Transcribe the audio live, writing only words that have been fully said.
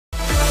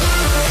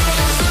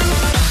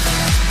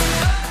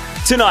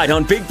Tonight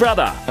on Big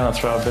Brother. Gonna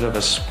throw a bit of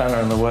a spanner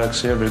in the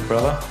works here, Big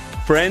Brother.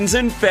 Friends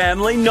and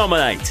family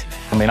nominate.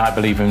 I mean, I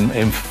believe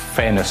in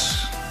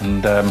fairness,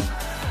 and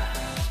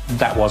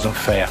that wasn't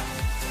fair.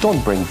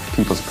 Don't bring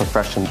people's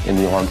profession in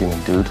the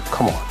argument, dude.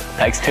 Come on.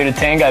 Takes two to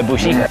tango,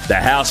 Bushy. The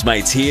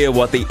housemates hear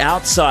what the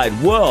outside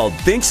world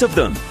thinks of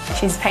them.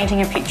 She's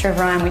painting a picture of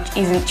Ryan which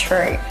isn't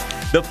true.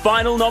 The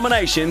final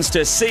nominations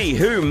to see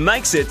who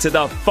makes it to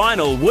the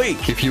final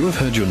week. If you have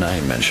heard your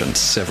name mentioned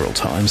several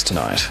times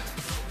tonight,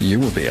 you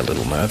will be a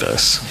little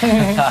nervous.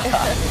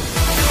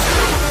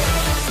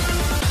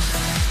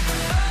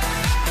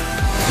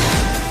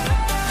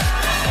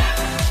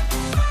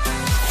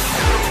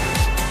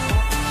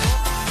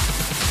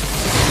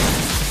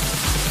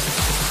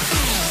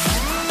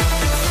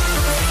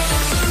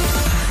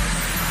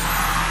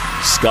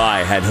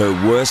 Sky had her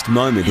worst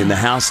moment in the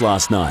house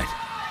last night.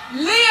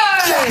 Leo!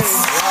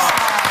 Yes!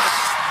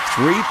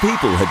 3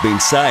 people had been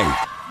saved.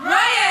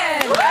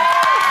 Ryan!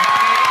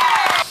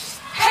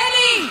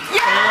 Penny!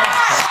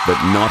 Yes! But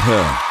not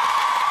her.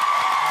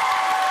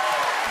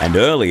 And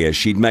earlier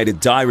she'd made a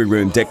diary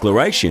room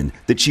declaration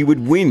that she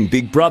would win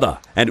Big Brother,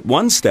 and at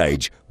one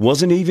stage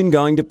wasn't even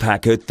going to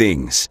pack her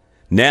things.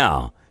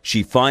 Now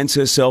she finds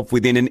herself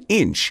within an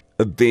inch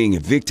of being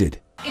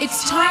evicted.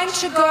 It's time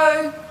to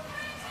go.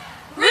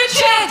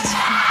 Richard!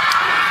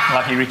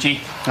 Lucky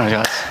Richie. Oh,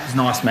 guys. It's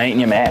nice meeting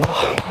you, man.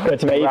 Good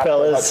to meet you,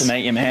 fellas. Good to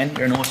meet you, man.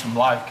 You're an awesome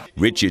bloke.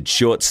 Richard's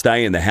short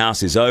stay in the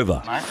house is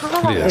over.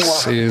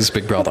 This is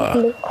Big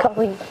Brother.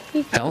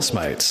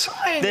 Housemates.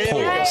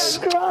 Pause.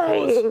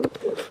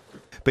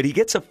 But he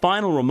gets a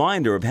final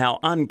reminder of how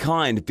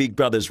unkind Big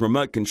Brother's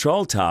remote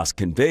control task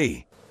can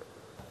be.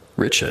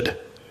 Richard.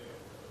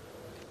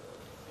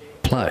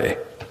 Play.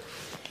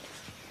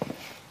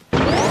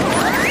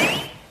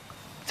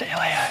 See you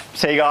later.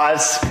 See you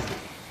guys.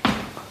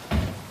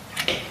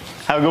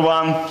 Have a good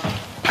one.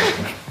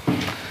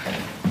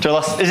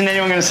 Isn't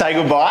anyone going to say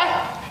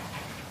goodbye?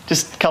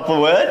 Just a couple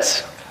of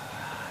words?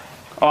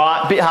 All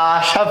right, bit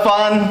harsh. Have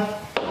fun.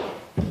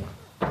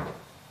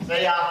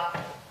 See ya.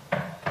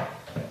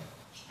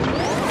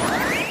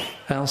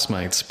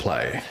 Housemates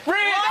play.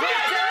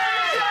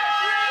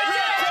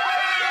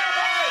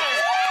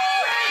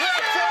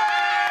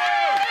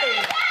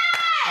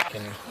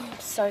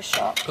 So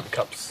shocked. Put the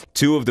cups.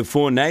 2 of the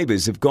 4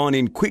 neighbours have gone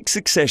in quick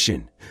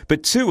succession,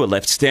 but 2 are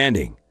left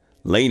standing.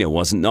 Lena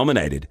wasn't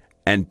nominated,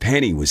 and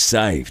Penny was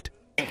saved.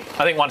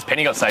 I think once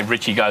Penny got saved,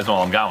 Richie goes, well,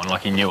 I'm going,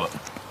 like he knew it.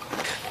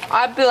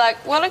 I'd be like,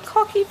 what a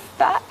cocky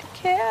fat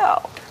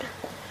cow.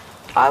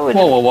 I would.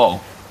 Whoa, whoa,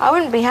 whoa. I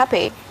wouldn't be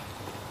happy.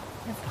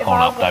 Hold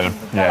up, David.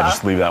 Yeah,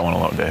 just leave that one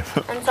alone, Dave.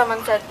 And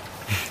someone said,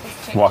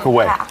 Walk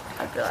away.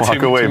 I'd be like,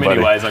 Walk away, too many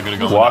buddy. ways I could have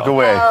gone. Walk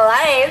away.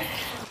 alive.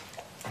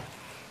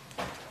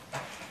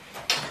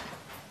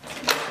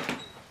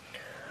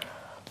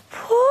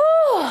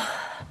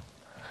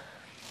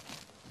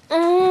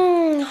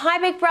 Hi,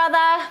 Big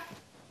Brother.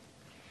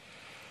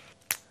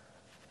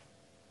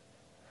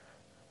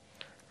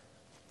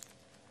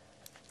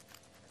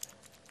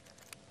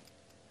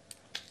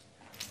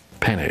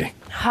 Penny.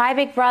 Hi,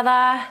 Big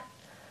Brother.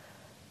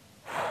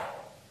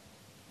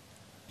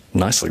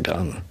 Nicely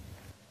done.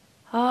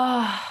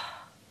 Oh,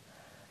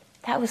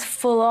 that was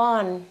full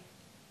on.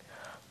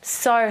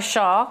 So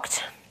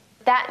shocked.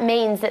 That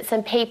means that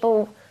some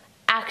people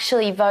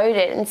actually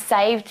voted and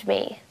saved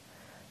me.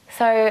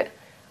 So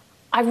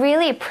I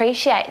really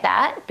appreciate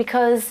that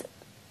because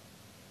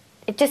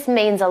it just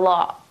means a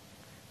lot.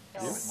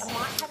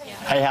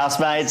 Hey,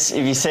 housemates,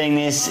 if you're seeing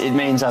this, it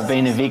means I've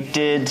been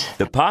evicted.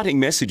 The parting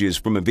messages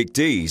from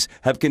evictees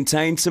have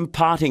contained some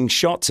parting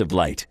shots of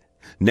late.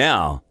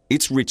 Now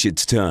it's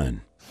Richard's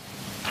turn.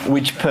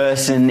 Which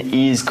person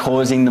is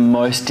causing the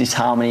most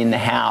disharmony in the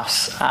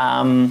house?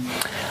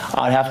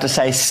 I'd have to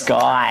say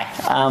Sky.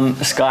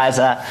 Sky's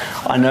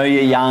I know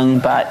you're young,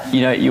 but you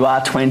know you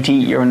are 20.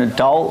 You're an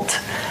adult.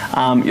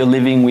 You're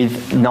living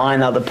with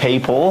 9 other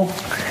people.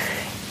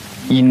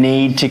 You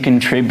need to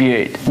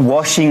contribute.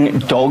 Washing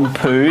dog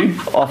poo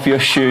off your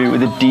shoe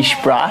with a dish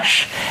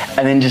brush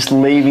and then just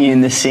leaving it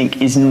in the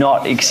sink is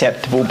not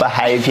acceptable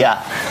behaviour.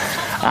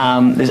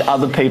 There's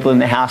other people in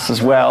the house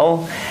as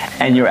well,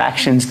 and your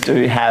actions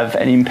do have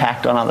an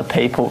impact on other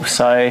people.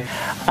 So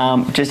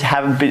just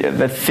have a bit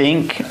of a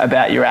think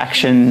about your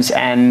actions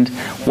and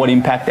what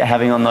impact they're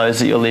having on those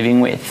that you're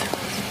living with.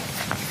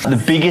 The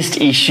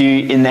biggest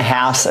issue in the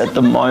house at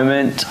the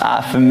moment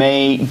for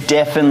me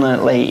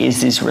definitely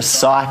is this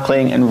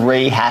recycling and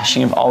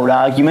rehashing of old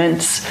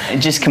arguments. It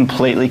just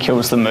completely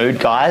kills the mood,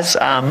 guys.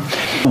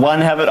 One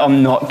habit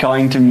I'm not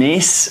going to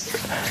miss,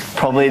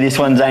 probably this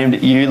one's aimed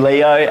at you,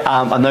 Leo.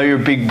 I know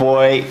you're a big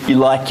boy, you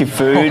like your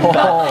food,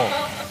 but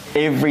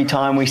every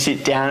time we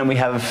sit down and we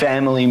have a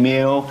family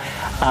meal,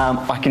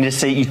 I can just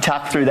see you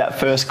tuck through that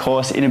first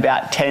course in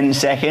about 10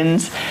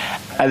 seconds.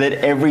 And then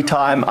every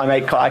time I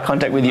make eye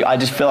contact with you, I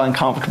just feel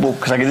uncomfortable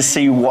because I can just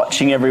see you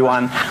watching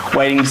everyone,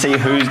 waiting to see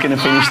who's going to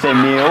finish their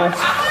meal.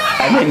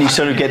 And then you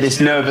sort of get this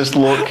nervous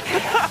look.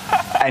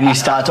 and you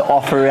start to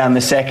offer around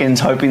the seconds,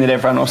 hoping that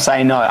everyone will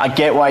say no. I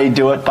get why you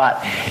do it, but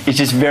it's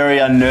just very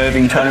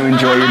unnerving trying to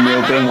enjoy your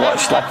meal, being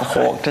watched like a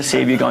hawk to see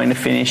if you're going to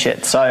finish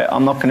it. So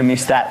I'm not going to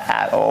miss that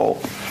at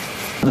all.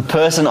 The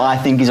person I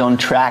think is on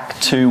track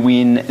to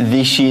win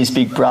this year's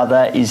Big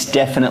Brother is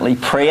definitely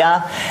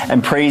Priya.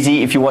 And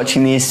Preezy, if you're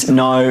watching this,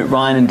 no,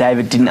 Ryan and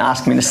David didn't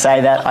ask me to say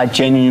that. I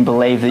genuinely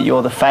believe that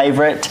you're the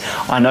favourite.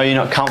 I know you're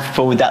not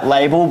comfortable with that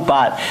label,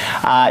 but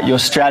your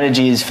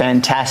strategy is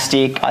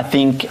fantastic. I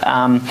think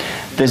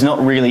there's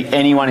not really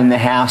anyone in the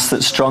house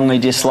that strongly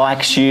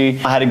dislikes you.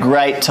 I had a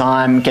great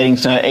time getting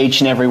to know each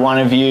and every one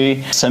of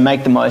you, so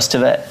make the most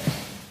of it.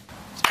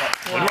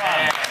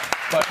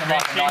 Spoken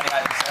like a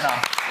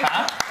 98%er.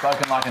 Huh?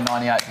 Spoken like a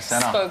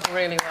 98%er. Spoke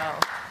really well.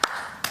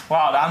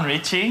 Well done,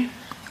 Richie.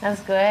 That was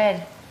good.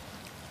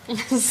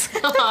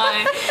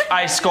 Sky.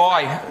 Hey,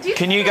 Sky,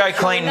 can you go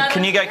clean?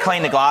 Can you go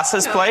clean the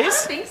glasses,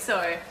 please? I think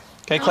so.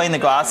 Go clean the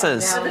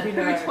glasses.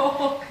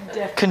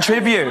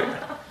 Contribute.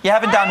 You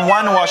haven't done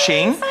one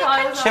washing. You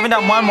haven't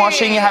done one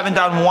washing. You haven't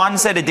done one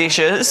set of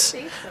dishes.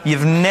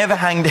 You've never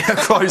hanged out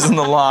clothes on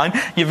the line.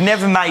 You've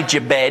never made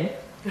your bed.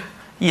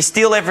 You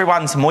steal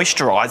everyone's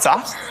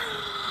moisturiser.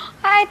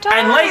 I don't.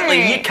 And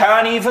lately, you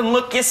can't even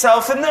look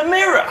yourself in the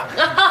mirror.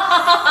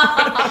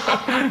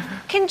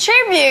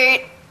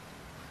 Contribute.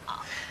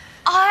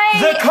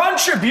 The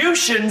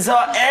contributions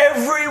are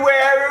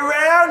everywhere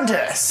around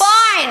us.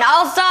 Fine,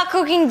 I'll start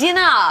cooking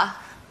dinner.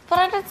 But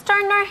I just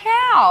don't know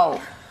how.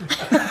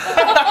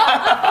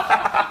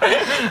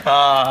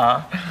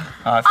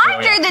 I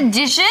do the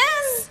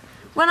dishes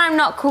when I'm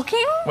not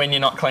cooking. When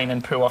you're not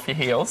cleaning poo off your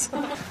heels.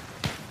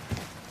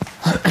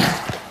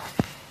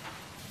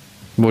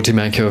 What do you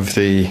make of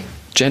the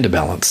gender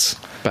balance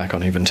back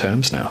on even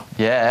terms now?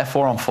 Yeah,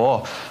 4 on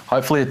 4.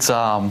 Hopefully it's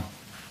all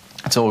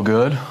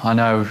good. I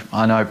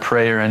know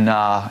Priya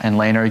and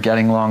Lena are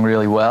getting along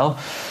really well.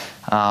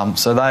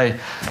 So they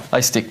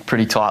stick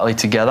pretty tightly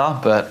together,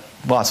 but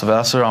vice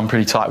versa. I'm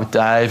pretty tight with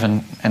Dave,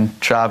 and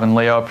Trav and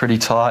Leo are pretty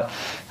tight.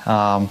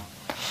 I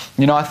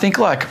think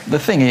like the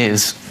thing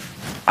is,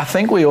 I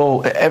think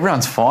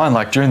everyone's fine.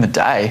 Like during the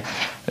day,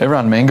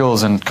 everyone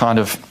mingles and kind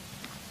of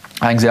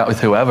hangs out with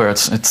whoever.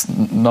 It's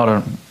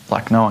not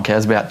like no one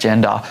cares about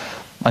gender.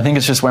 I think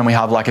it's just when we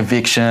have like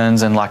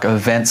evictions and like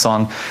events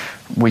on,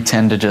 we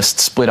tend to just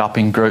split up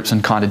in groups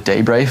and kind of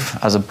debrief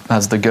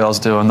as the girls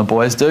do and the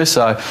boys do.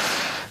 So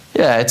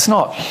yeah, it's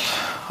not,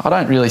 I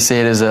don't really see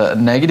it as a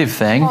negative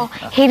thing. Oh,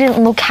 he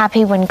didn't look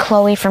happy when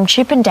Chloe from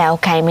Chippendale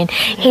came in.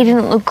 He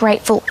didn't look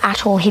grateful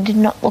at all. He did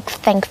not look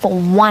thankful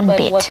one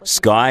bit.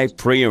 Sky,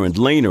 Priya and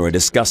Lena are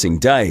discussing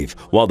Dave,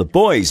 while the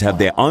boys have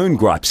their own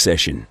gripe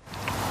session.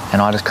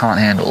 And I just can't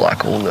handle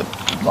like all the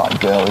like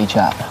girly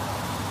chat.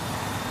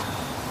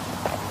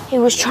 He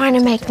was trying to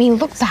make me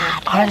look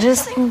bad. I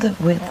just think that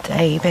with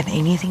Dave and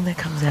anything that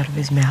comes out of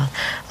his mouth,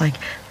 like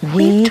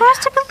he tries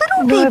to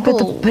belittle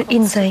people. But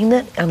in saying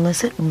that,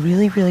 unless it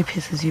really, really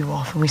pisses you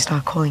off and we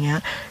start calling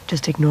out,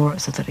 just ignore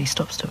it so that he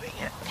stops doing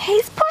it.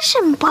 He's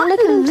pushing buttons.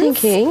 I'm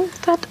thinking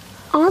that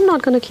I'm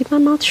not going to keep my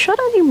mouth shut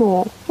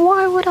anymore.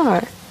 Why would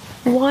I?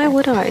 Why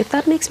would I? If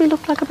that makes me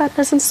look like a bad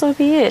person, so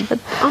be it. But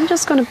I'm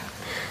just going to,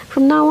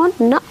 from now on,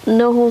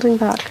 no holding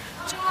back.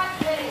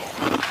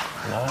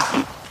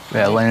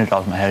 Yeah, Lena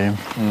does my head in.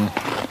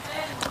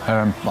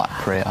 Her and like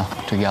Priya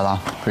together,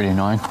 pretty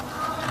annoying.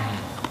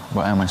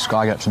 But and when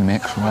Sky gets in the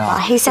mix, wow.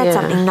 He said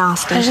something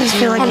nasty. I just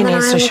feel like he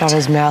needs to shut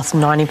his mouth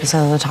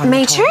 90% of the time.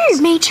 Me too.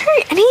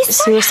 And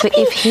he's seriously,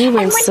 if he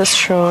wins this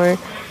show,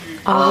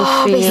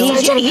 I will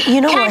feel.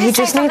 You know what? He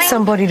just needs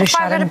somebody to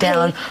shut him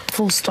down.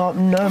 Full stop.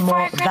 No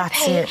more.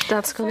 That's it.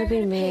 That's gonna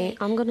be me.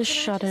 I'm gonna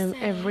shut him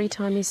every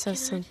time he says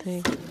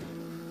something.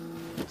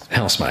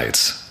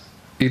 Housemates,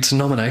 it's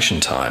nomination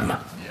time.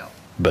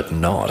 But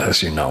not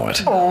as you know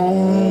it.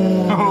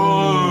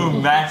 Oh,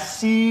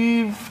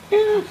 massive.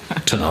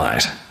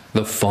 Tonight,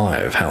 the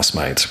 5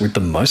 housemates with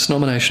the most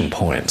nomination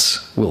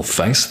points will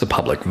face the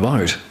public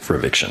vote for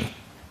eviction.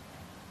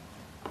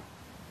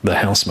 The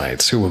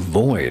housemates who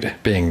avoid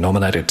being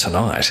nominated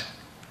tonight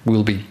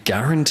will be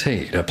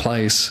guaranteed a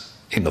place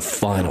in the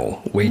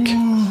final week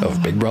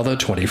of Big Brother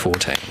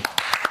 2014.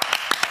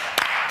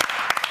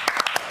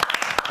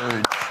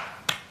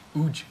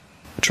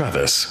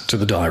 Travis to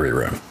the diary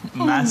room.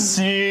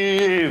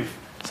 Massive.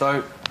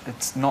 So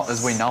it's not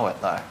as we know it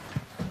though.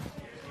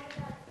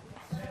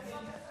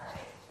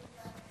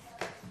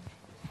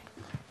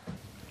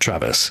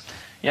 Travis.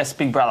 Yes,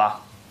 Big Brother.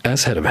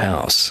 As head of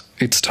house,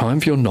 it's time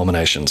for your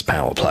nominations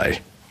power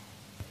play.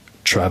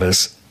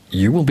 Travis,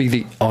 you will be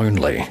the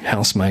only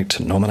housemate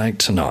to nominate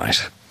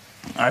tonight.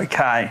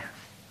 Okay.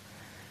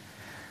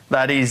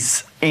 That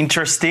is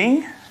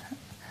interesting.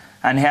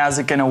 And how's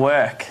it going to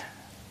work?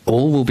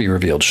 All will be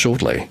revealed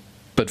shortly,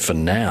 but for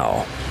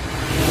now,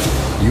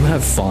 you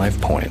have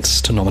 5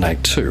 points to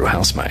nominate 2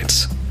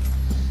 housemates.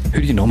 Who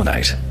do you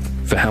nominate?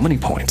 For how many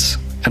points?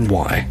 And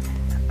why?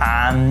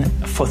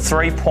 For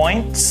 3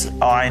 points,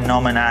 I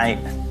nominate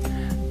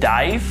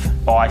Dave.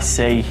 I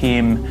see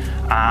him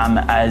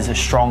as a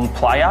strong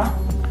player.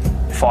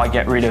 If I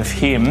get rid of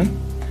him,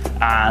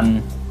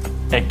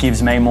 it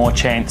gives me more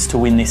chance to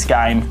win this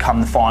game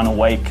come the final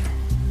week.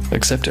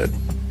 Accepted.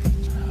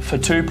 For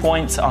 2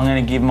 points, I'm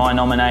going to give my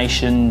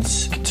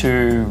nominations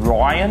to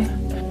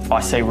Ryan. I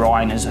see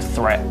Ryan as a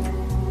threat.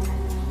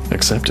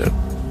 Accepted.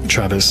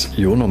 Travis,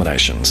 your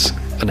nominations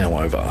are now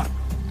over.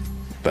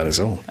 That is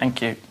all.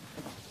 Thank you.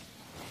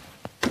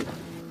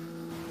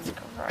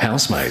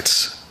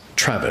 Housemates,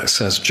 Travis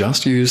has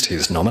just used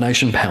his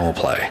nomination power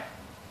play.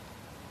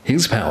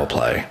 His power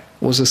play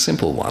was a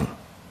simple one.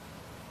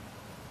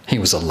 He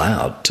was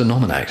allowed to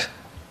nominate.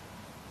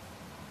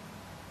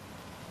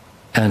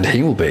 And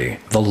he will be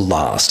the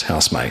last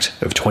housemate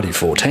of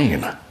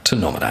 2014 to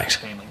nominate.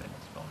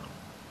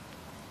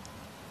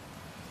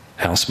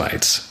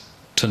 Housemates,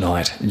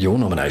 tonight your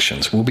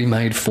nominations will be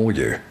made for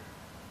you.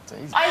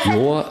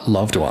 Your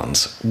loved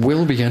ones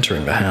will be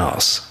entering the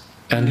house,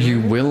 and you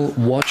will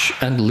watch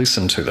and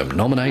listen to them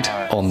nominate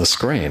on the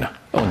screen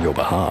on your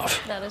behalf.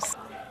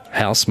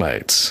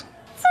 Housemates,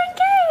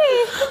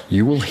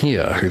 you will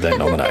hear who they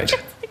nominate,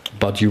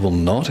 but you will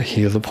not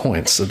hear the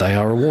points that they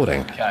are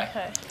awarding.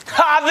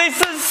 This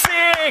is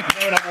sick!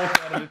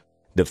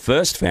 The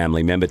first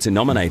family member to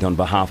nominate on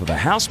behalf of a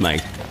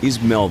housemate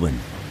is Melvin,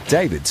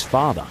 David's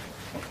father.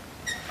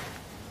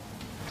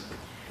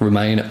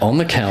 Remain on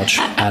the couch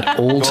at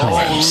all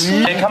times.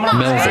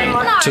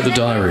 Melvin, to the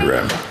diary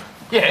room.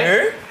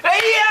 Yeah.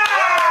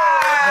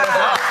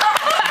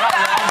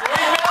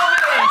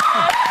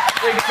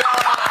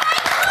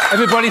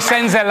 Everybody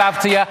sends their love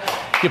to you.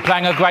 You're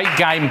playing a great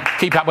game.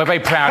 Keep up. We're very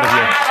proud of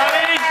you.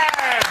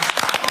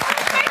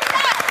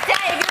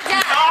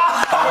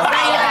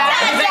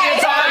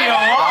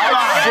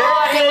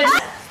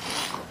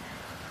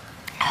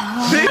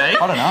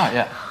 I don't know,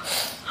 yeah.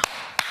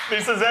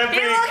 This is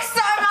epic. You look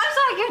so much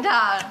like your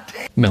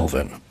dad.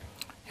 Melvin.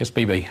 Yes,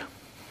 BB.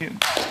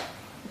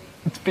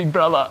 It's Big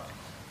Brother.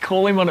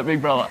 Call him on it,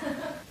 Big Brother.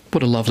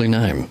 What a lovely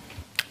name.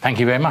 Thank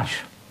you very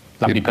much.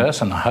 Lovely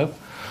person, I hope.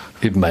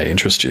 It may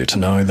interest you to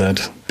know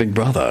that Big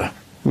Brother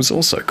was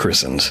also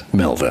christened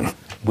Melvin.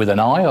 With an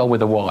I or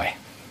with a Y?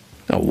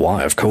 A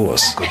Y, of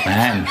course. Good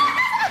man.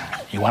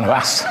 You're one of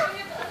us.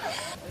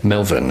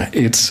 Melvin,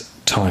 it's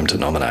time to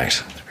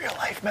nominate. Real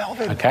life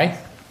Melvin. Okay.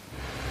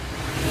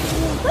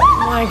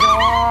 Oh my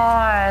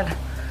God.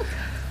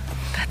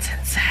 That's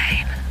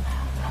insane.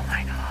 Oh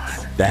my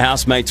God. The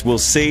housemates will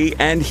see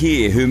and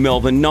hear who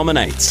Melvin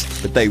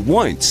nominates, but they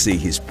won't see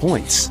his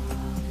points.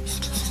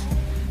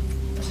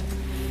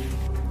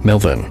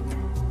 Melvin,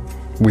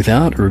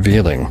 without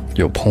revealing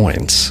your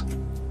points,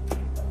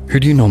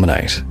 who do you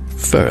nominate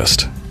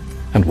first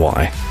and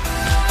why?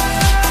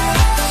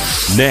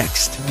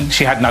 Next.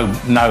 She had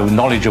no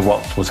knowledge of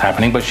what was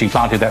happening, but she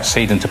planted that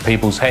seed into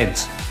people's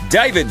heads.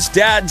 David's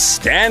dad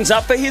stands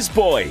up for his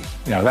boy.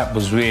 You know, that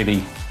was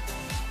really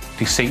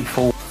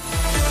deceitful.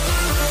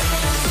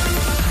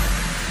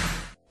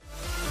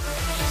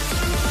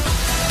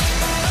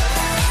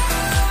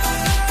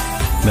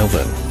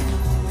 Melvin,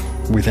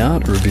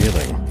 without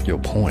revealing your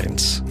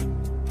points,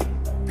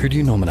 who do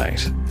you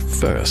nominate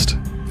first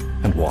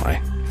and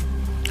why?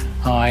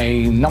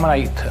 I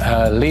nominate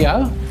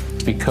Leo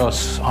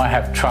because I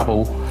have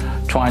trouble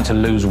trying to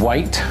lose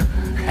weight,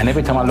 and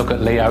every time I look at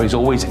Leo, he's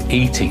always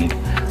eating,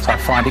 so I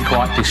find it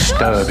quite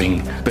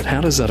disturbing. But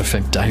how does that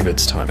affect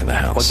David's time in the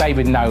house? Well,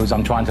 David knows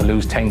I'm trying to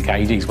lose 10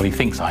 kgs, well, he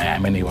thinks I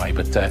am anyway,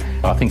 but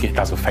I think it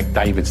does affect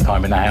David's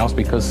time in the house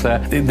because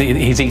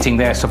he's eating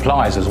their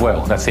supplies as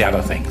well. That's the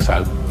other thing.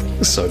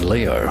 So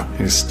Leo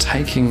is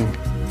taking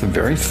the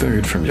very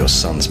food from your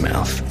son's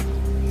mouth?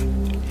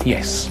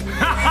 Yes.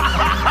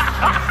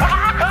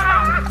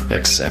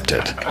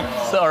 Accepted.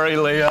 Sorry,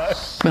 Leo.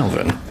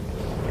 Melvin,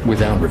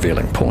 without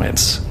revealing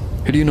points,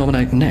 who do you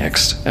nominate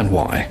next and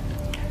why?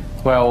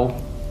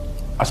 Well,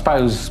 I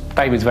suppose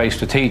David's very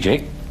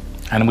strategic,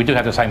 and we do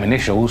have the same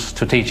initials,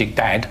 Strategic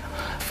Dad.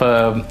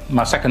 For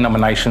my second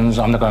nominations,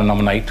 I'm not going to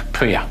nominate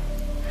Priya.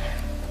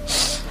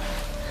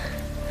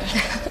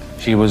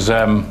 She was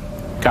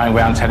going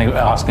around telling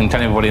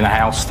everybody in the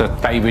house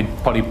that David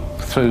probably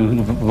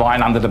threw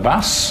Ryan under the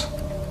bus,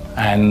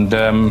 and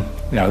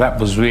you know, that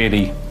was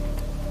really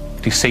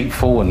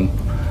deceitful, and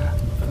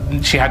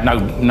she had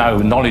no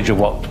knowledge of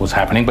what was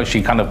happening, but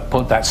she kind of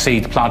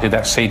planted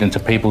that seed into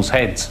people's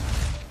heads.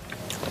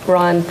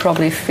 Ryan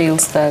probably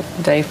feels that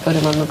Dave put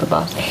him under the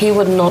bus. He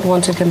would not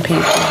want to compete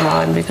with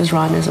Ryan because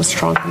Ryan is a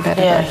strong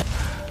competitor. Yeah.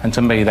 And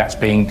to me, that's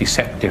being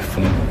deceptive,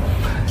 and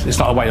it's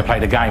not a way to play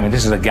the game. And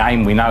this is a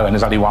game, we know, and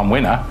there's only one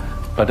winner.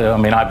 But I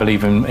mean, I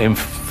believe in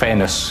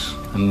fairness,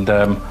 and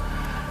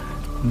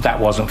that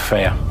wasn't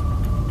fair.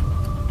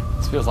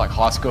 This feels like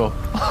high school.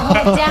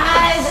 It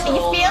does.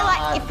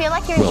 You feel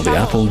like you're in Well, the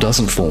trouble. apple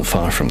doesn't fall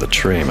far from the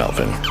tree,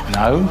 Melvin.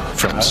 No.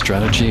 From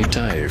Strategy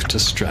Dave to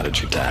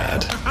Strategy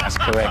Dad. That's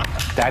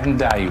correct. Dad and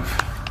Dave.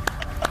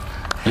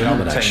 Your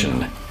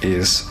nomination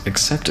is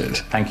accepted.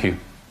 Thank you.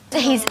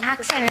 His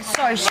accent is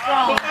so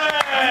strong.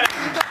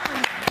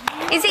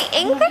 Is he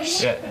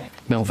English? Yeah.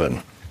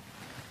 Melvin,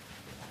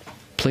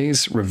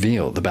 please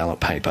reveal the ballot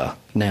paper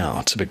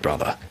now to Big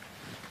Brother.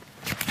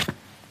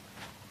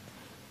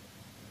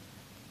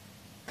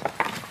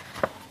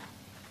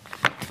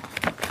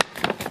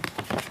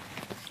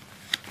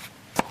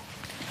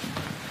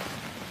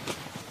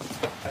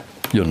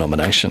 Your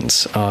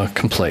nominations are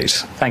complete.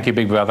 Thank you,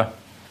 Big Brother.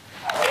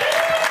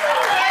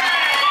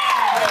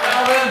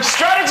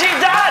 Strategy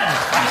done!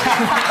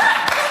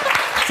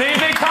 See you,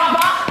 Big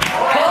Papa.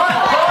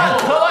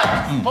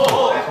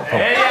 Pull it.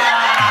 There you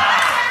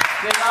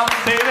are.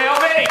 See you there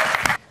already.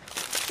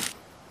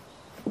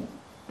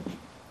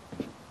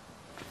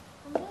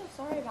 I'm really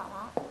sorry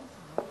about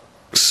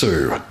that.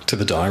 Sue to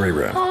the diary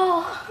room.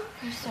 Oh,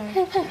 I'm sorry.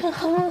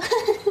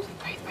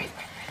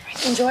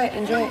 Enjoy it,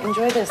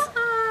 enjoy this.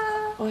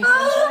 Oh, enjoy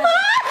it.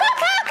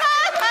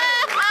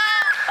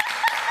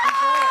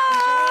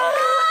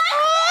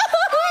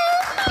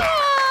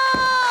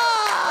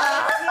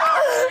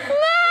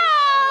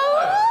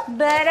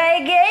 But I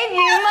gave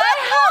you my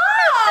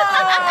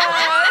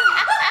heart.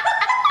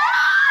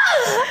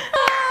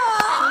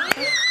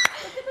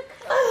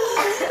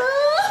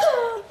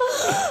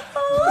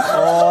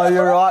 Oh,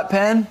 you're right,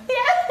 Pen?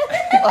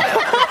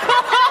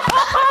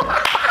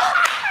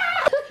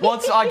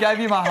 I gave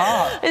you my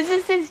heart. It's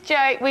just this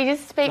joke. We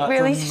just speak That's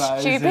really amazing.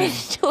 stupid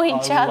to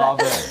each I other. love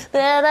it.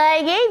 That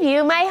I gave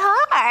you my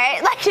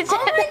heart. Like it's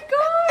Oh my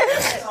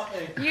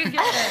god! You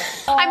get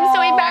it. I'm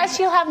so embarrassed.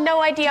 She'll have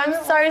no idea. I'm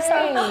so sorry.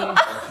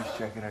 She's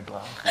checking her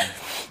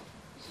glasses.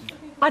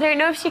 I don't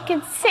know if she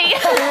can see.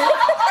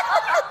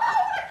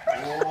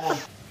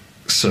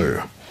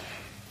 Sue.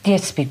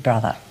 Yes, Big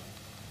Brother.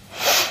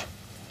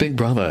 Big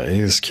Brother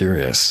is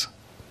curious.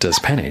 Does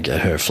Penny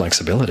get her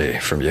flexibility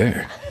from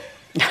you?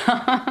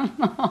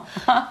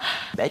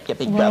 Bet you,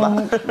 Big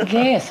Brother.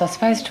 Yes, I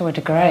suppose to a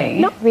degree.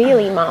 Not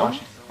really, Mum.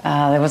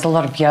 There was a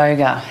lot of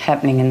yoga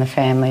happening in the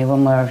family when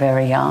we were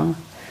very young.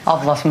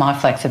 I've lost my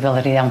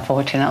flexibility,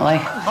 unfortunately.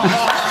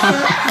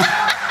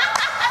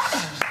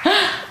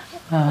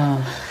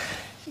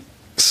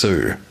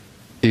 Sue,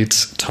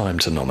 it's time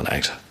to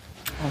nominate.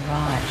 All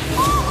right.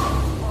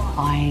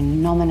 I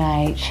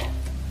nominate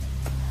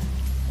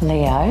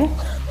Leo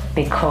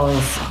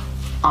because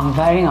I'm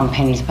voting on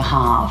Penny's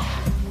behalf,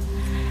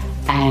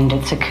 and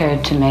it's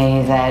occurred to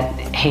me that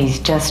he's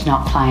just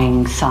not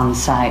playing sun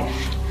safe.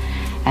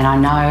 And I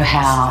know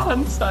how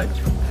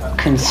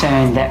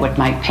concerned that would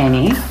make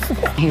Penny.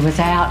 He was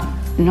out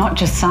not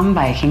just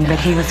sunbaking, but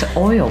he was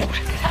oiled.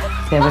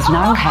 There was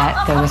no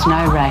hat, there was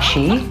no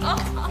rashy,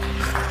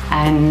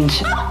 and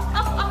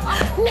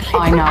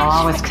I know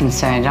I was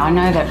concerned. I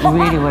know that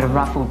really would have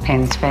ruffled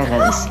Pen's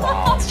feathers.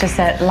 It's just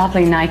that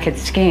lovely naked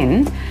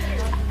skin,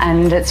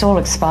 and it's all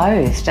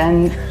exposed,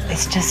 and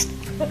it's just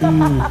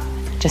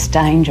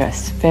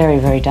dangerous. Very,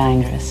 very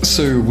dangerous.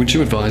 Sue, would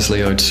you advise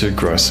Leo to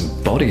grow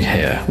some body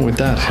hair? Would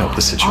that help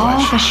the situation?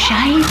 Oh, the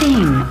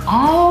shaving.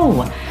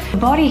 Oh, the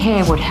body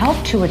hair would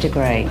help to a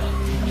degree.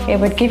 It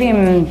would give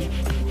him,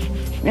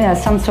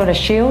 some sort of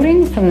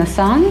shielding from the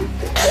sun.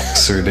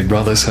 Sue, Big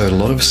Brother's heard a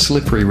lot of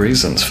slippery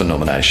reasons for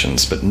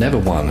nominations, but never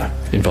one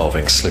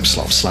involving slip,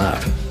 slop,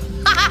 slap.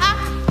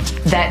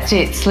 That's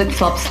it, slip,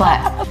 slop,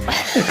 slap.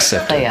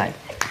 Accepted. Leo.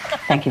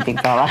 Thank you,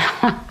 Big Brother.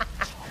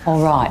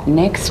 All right,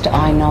 next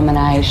I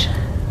nominate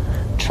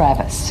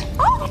Travis.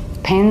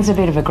 Pen's a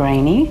bit of a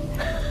greenie.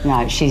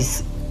 No,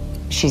 she's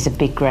a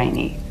big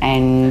greenie,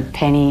 and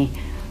Penny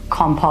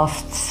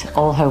composts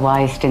all her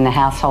waste in the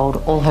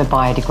household, all her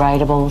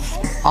biodegradables.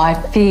 I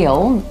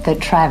feel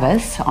that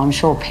Travis, I'm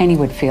sure Penny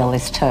would feel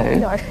this too,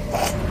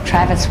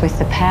 Travis, with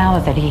the power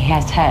that he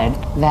has had,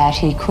 that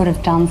he could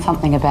have done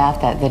something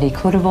about that he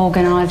could have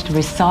organised a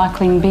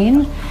recycling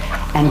bin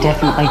and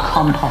definitely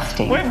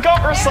composting. We've got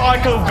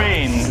recycle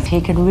bins.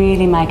 He could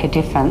really make a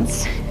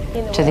difference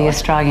to the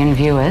Australian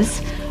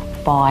viewers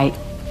by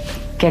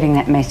getting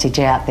that message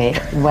out there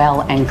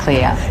well and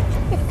clear.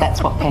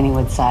 That's what Penny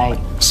would say.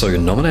 So you're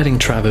nominating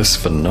Travis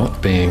for not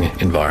being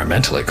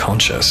environmentally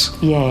conscious?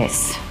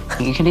 Yes.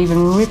 You can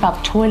even rip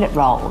up toilet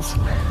rolls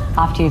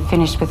after you've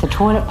finished with the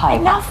toilet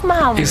paper. Enough,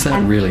 Mum. Is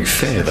that really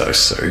fair though,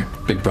 Sue?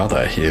 Big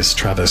Brother hears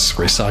Travis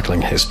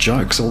recycling his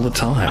jokes all the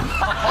time.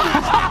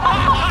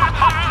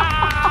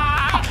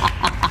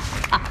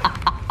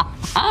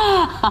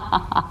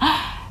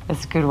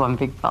 That's a good one,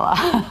 Big fella.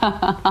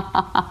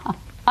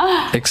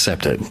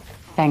 Accepted.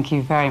 Thank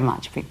you very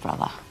much, Big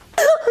Brother.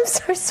 I'm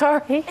so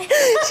sorry.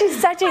 She's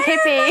such a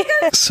hippie.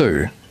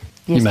 Sue,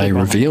 Yes, you may Big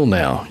Brother. reveal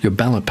now your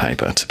ballot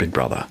paper to Big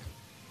Brother.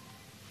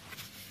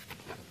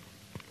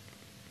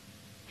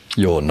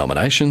 Your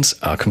nominations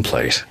are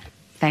complete.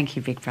 Thank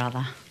you, Big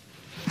Brother.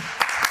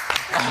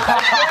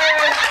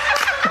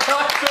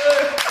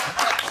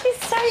 She's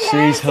so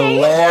She's embarrassing.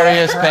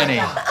 hilarious,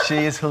 Penny. She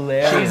is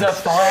hilarious. She's a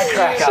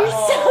firecracker. She's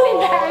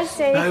so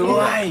embarrassing. No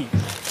way.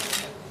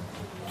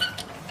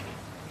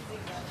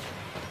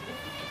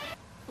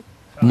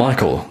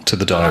 Michael to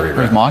the diary room.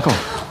 Where's Michael?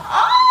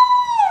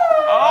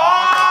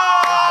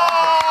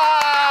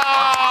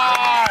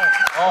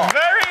 Oh,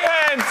 very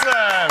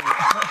handsome.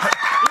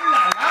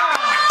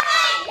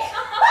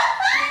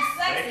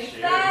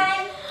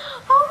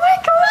 Oh my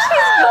gosh,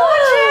 she's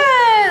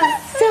gorgeous.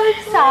 So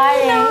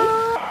exciting.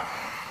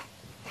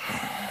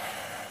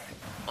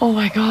 Oh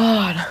my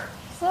god.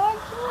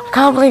 I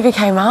can't believe he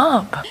came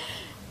up.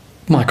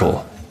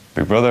 Michael,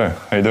 Big Brother,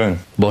 how you doing?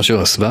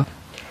 bonjour, ça va?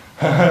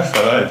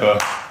 Ça va et toi?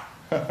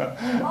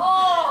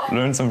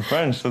 Learn some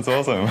French, that's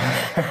awesome.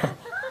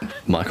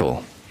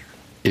 Michael,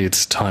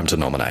 it's time to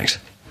nominate.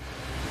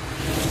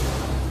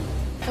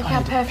 Look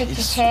how perfect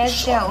his hair's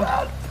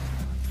gelled.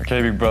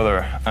 Okay, big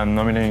brother, I'm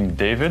nominating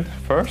David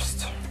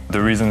first.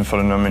 The reason for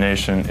the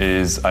nomination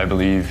is I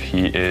believe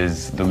he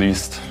is the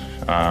least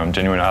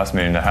genuine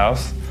housemate in the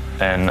house.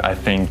 And I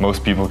think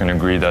most people can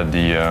agree that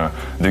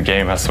the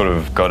game has sort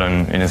of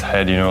gotten in his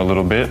head, you know, a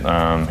little bit.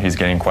 He's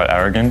getting quite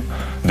arrogant.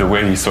 The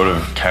way he's sort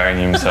of carrying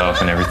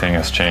himself and everything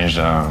has changed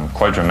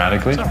quite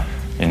dramatically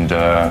in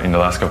the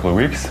last couple of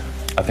weeks.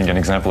 I think an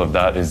example of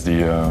that is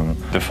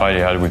the fight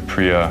he had with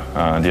Priya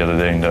the other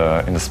day in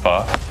the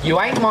spa. You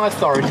ain't my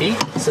authority,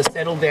 so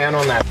settle down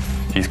on that.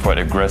 He's quite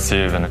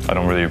aggressive, and I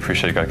don't really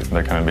appreciate that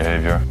kind of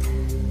behavior.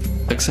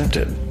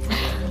 Accepted.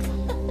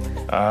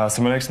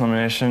 So my next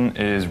nomination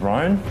is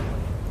Ryan.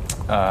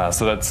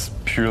 So that's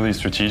purely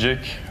strategic.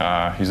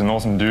 He's an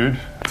awesome dude.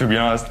 To be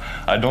honest,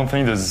 I don't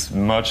think there's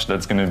much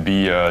that's going to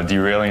be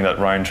derailing that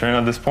Ryan train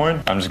at this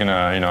point. I'm just going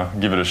to, you know,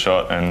 give it a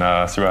shot and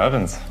see what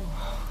happens.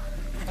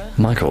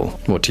 Michael,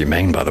 what do you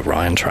mean by the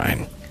Ryan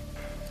train?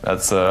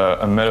 That's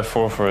a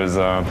metaphor for his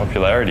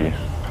popularity.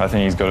 I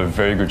think he's got a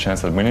very good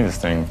chance at winning this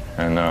thing,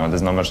 and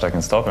there's not much that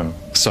can stop him.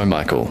 So,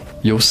 Michael,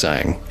 you're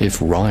saying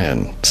if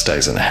Ryan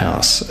stays in the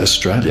house,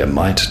 Australia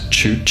might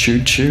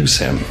choose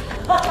him.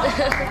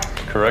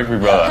 Correct,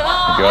 big brother.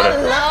 You got it.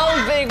 I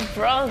love Big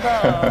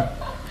Brother.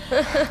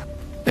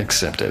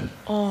 Accepted.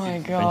 Oh my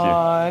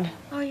God.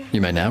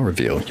 You may now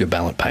reveal your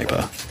ballot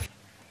paper.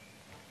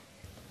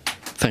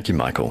 Thank you,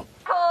 Michael.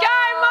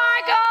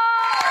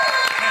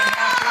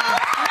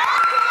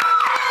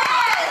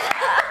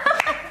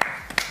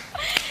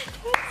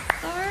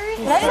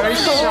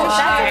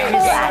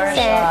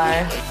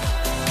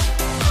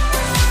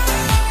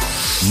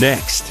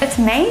 Next, It's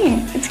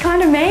mean. It's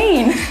kind of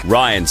mean.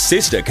 Ryan's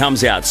sister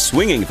comes out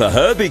swinging for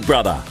her big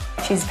brother.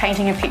 She's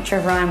painting a picture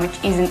of Ryan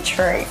which isn't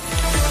true.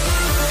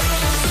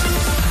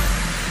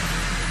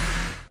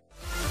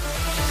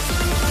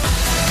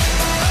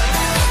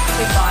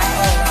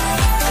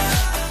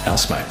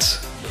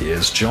 Housemates,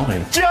 here's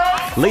Johnny.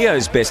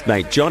 Leo's best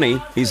mate Johnny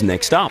is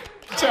next up.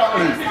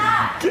 Johnny,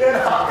 get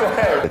up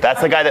there. That's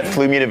the guy that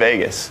flew me to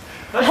Vegas.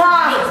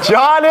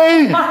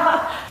 Johnny!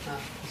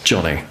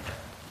 Johnny,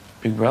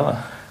 Big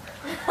brother.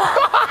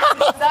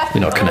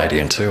 you're not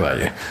Canadian too, are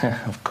you?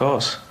 Of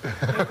course.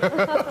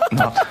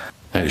 Not.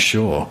 Are you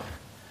sure?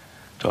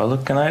 Do I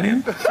look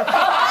Canadian?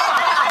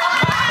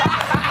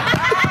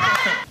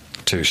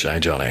 Touche,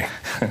 Johnny.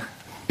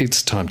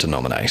 It's time to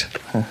nominate.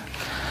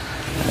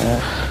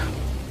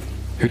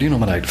 Who do you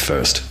nominate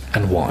first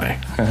and why?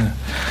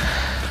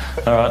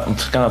 All right, I'm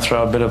just going to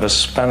throw a bit of a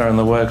spanner in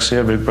the works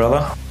here, big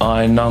brother.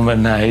 I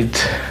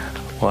nominate,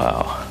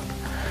 wow,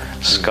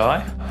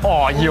 Sky.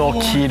 Oh, you're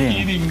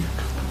kidding.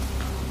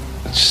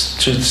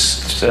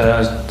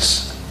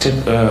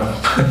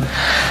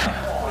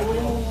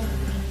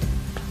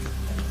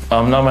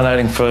 I'm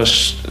nominating for a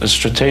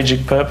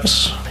strategic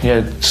purpose.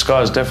 Yeah,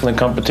 Sky's definitely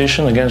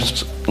competition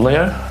against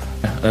Leo.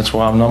 That's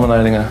why I'm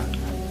nominating her.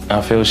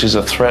 I feel she's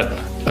a threat.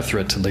 A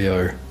threat to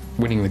Leo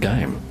winning the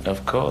game?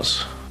 Of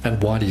course.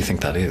 And why do you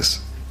think that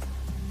is?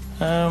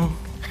 Well,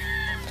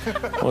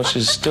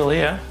 she's still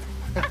here.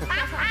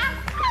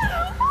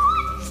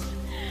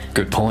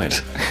 Good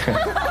point.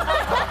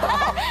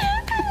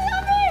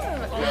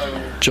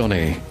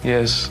 Johnny.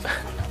 Yes.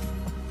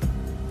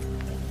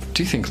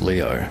 Do you think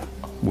Leo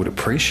would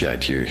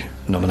appreciate you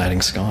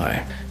nominating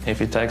Sky? If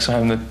he takes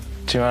home the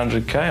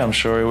 200K, I'm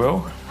sure he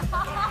will.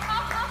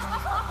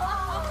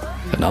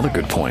 Another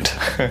good point.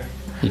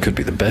 You could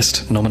be the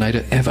best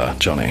nominator ever,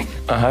 Johnny.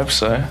 I hope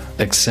so.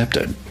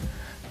 Accepted.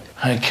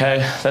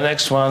 Okay, the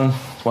next one,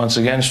 once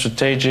again,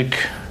 strategic.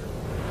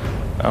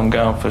 I'm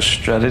going for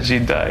strategy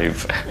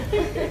Dave.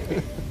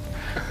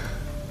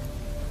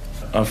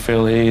 I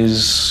feel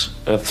he's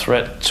a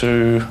threat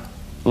to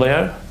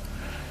Leo.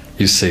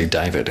 You see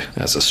David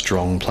as a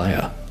strong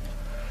player.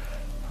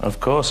 Of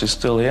course, he's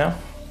still here.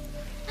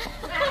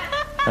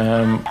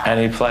 And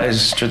he plays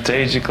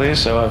strategically,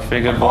 so I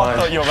figured why. I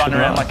thought you were running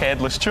around like a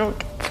headless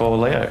chook. For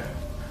Leo.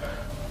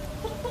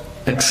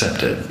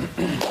 Accepted.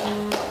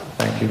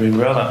 Thank you, big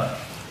brother.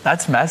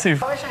 That's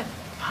massive.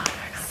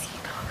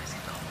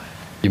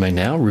 You may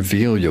now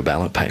reveal your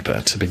ballot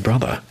paper to Big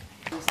Brother.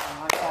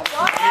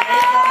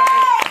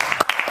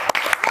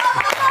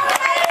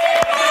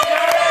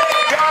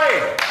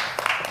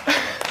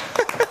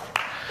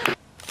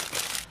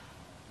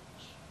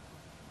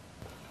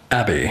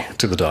 Abby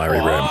to the diary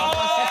room.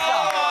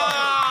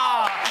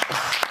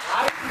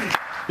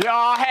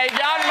 Yo, hey,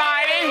 young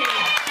matey.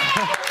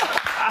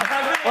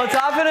 What's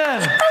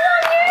happening?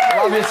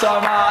 Love you so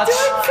much.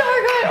 Doing so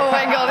good. Oh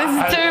my god, this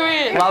is too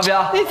weird. Love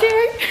ya. You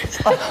too.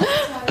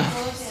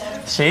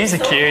 She's a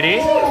cutie.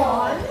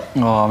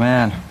 Oh,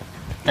 man.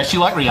 Does she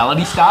like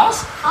reality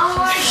stars?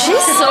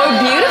 She's so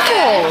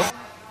beautiful.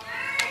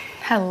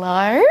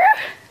 Hello?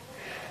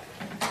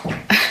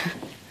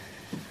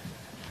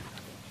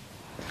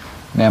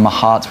 Man, my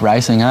heart's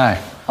racing, eh?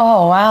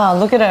 Oh, wow,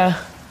 look at her.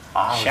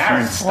 Oh,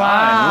 Sharon she's Stone. Look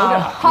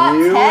at Hot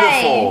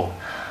beautiful.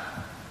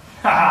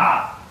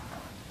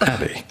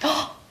 Abby,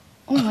 Oh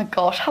my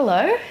gosh,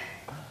 hello.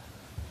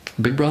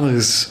 Big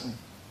Brother's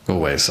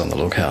always on the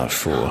lookout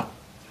for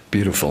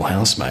beautiful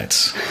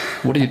housemates.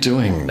 What are you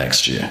doing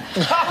next year?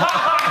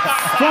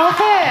 Stop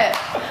it.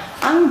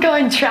 I'm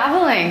going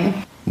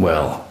travelling.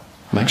 Well,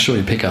 make sure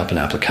you pick up an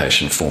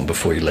application form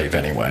before you leave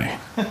anyway.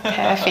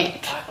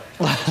 Perfect.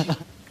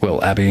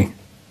 Well, Abby,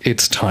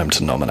 it's time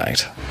to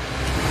nominate.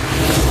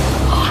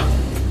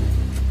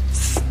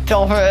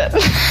 Stop it.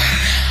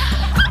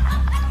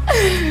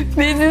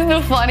 This is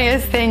the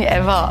funniest thing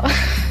ever.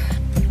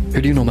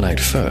 Who do you nominate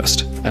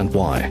first and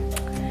why?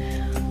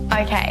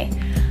 Okay,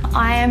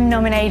 I am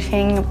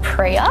nominating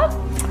Priya.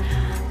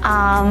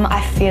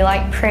 I feel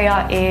like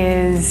Priya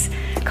is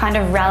kind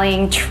of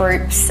rallying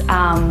troops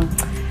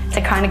to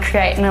kind of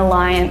create an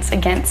alliance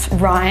against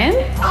Ryan.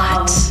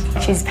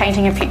 She's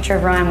painting a picture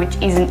of Ryan which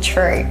isn't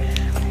true.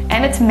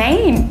 And it's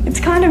mean. It's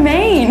kind of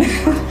mean.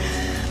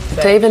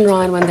 Dave and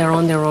Ryan, when they're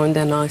on their own,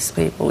 they're nice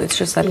people. It's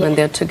just that when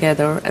they're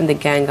together and they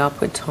gang up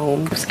with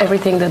Tom,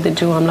 everything that they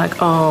do, I'm like,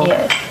 oh,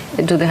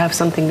 do they have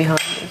something behind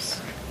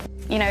this?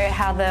 You know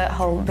how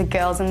the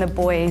girls and the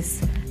boys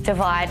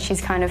divide.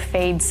 She's kind of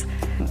feeds,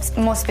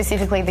 more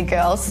specifically the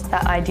girls,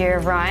 that idea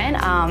of Ryan.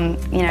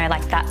 You know,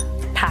 like that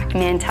pack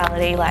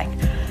mentality, like,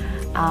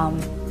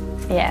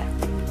 yeah.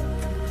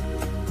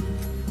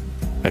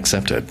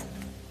 Accepted.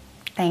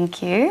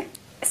 Thank you.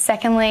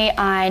 Secondly,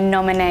 I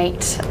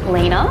nominate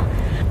Lena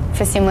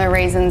for similar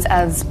reasons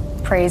as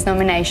Priya's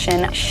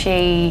nomination.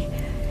 She,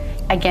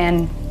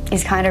 again,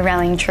 is kind of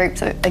rallying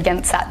troops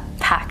against that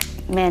pack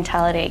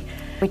mentality,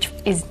 which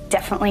is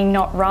definitely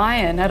not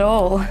Ryan at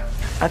all.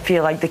 I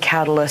feel like the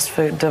catalyst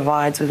for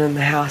divides within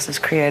the house is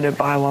created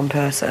by one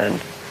person,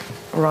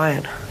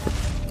 Ryan.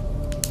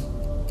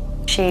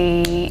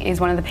 She is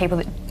one of the people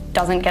that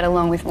doesn't get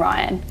along with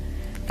Ryan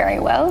very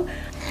well.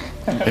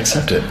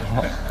 Accepted.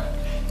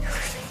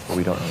 But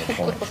we don't know the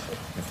points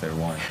if they're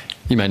one.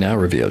 You may now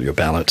reveal your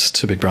ballot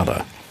to Big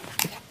Brother.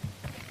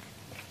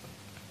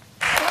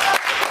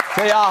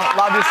 See ya.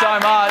 Love you so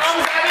much.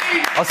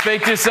 I'll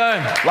speak to you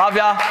soon. Love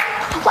ya.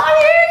 Love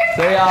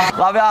you. See ya.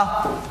 Love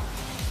ya.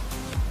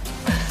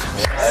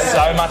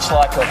 So much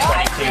like a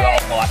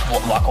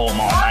 22-year-old, like all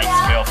my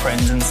mates'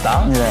 girlfriends and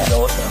stuff. Yeah. It's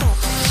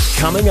awesome.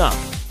 Coming up,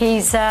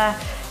 He's a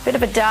bit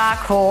of a dark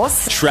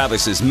horse.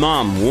 Travis's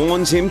mum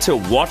warns him to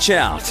watch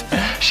out.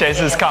 Shez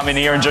has come in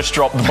here and just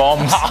dropped the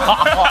bombs.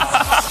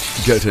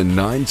 Go to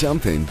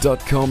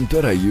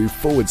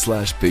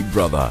 9jumpin.com.au/Big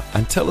Brother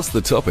and tell us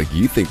the topic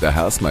you think the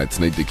housemates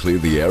need to clear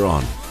the air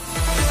on.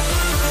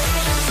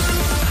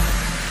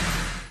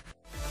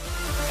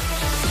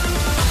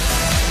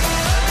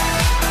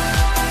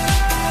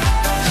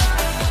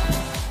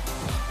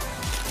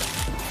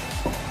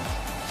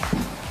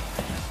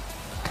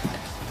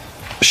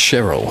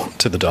 Cheryl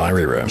to the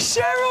diary room.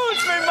 Cheryl,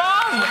 it's my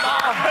mum!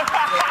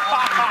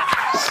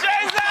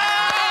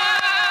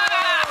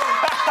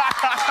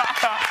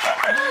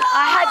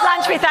 I had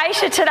lunch with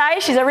Aisha today.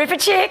 She's a ripper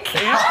chick. Oh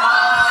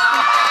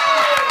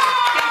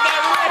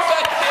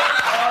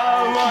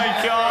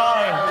my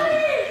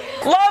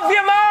God. Love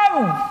you,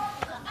 Mum!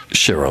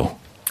 Cheryl,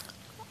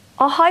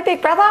 Oh, hi,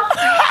 Big Brother.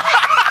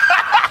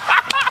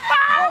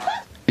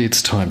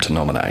 it's time to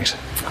nominate.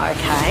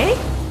 Okay.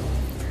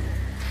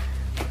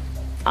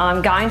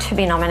 I'm going to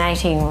be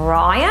nominating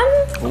Ryan.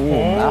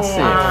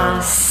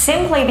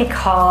 Simply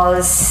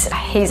because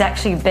he's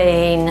actually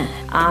been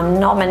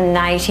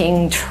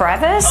nominating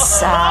Travis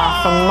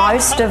for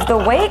most of the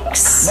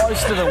weeks.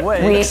 Most of the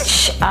weeks?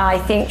 Which I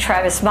think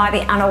Travis might be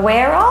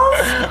unaware of.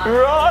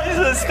 Right,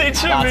 he's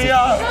stitching me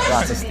up.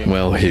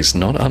 Well, he's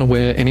not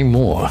unaware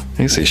anymore,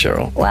 is he,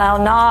 Cheryl? Well,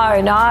 no,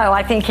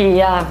 I think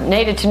he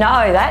needed to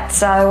know that.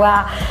 So,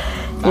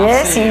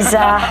 yes, he's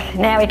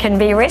now he can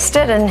be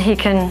rested and he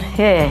can,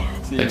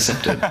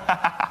 Accepted.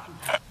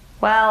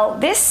 Well,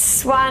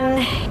 this one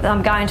that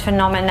I'm going to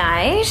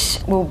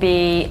nominate will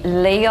be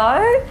Leo.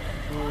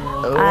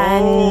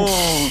 And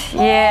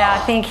yeah,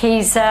 I think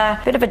he's a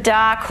bit of a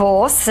dark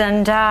horse,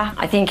 and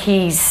I think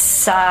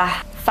he's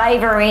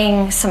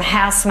favouring some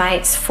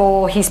housemates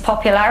for his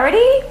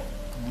popularity.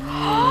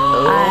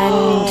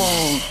 And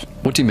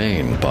What do you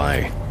mean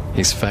by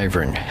he's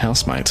favouring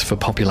housemates for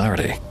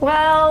popularity?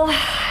 well,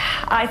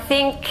 I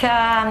think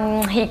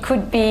he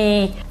could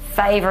be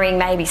favouring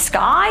maybe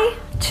Sky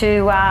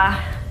to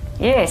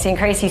yes,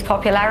 increase his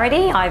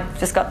popularity. I've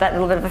just got that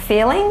little bit of a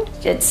feeling.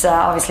 It's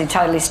obviously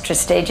totally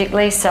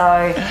strategically, so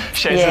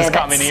Shez has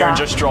come in here and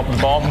just dropped the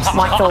bombs.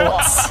 my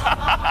thoughts.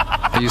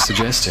 Are you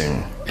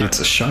suggesting it's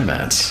a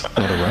showmance,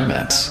 not a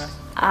romance?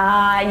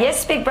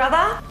 Yes, Big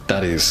Brother.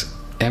 That is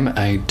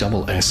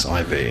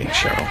MASSIV,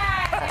 Cheryl.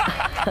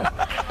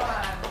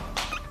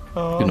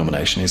 Your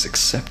nomination is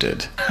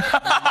accepted.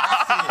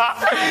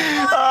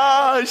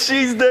 Oh,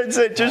 she's dead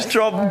set, just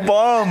dropped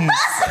bombs.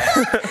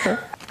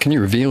 Can you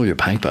reveal your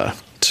paper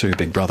to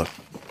Big Brother?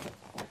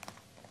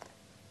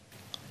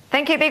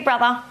 Thank you, Big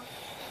Brother.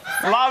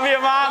 Love you,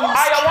 Mum.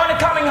 Hey, I want a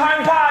coming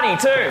home party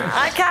too.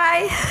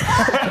 Okay.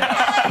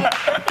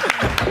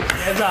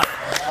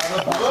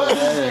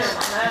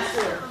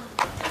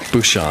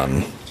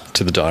 Bushan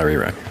to the diary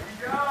room.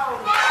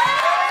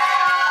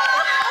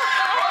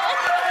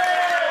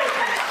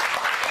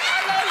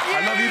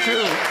 I love you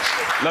too.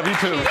 Love you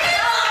too.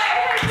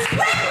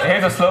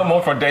 Here's a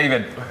slow-mo for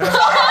David.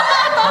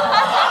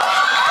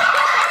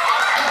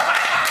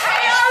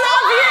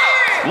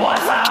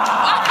 What's up?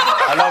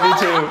 I love you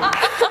too.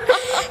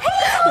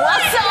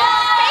 What's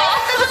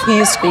up? He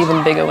used to be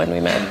even bigger when we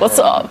met. What's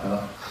up?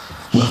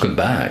 Welcome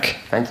back.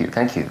 Thank you,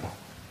 thank you.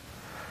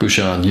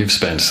 Bushan, you've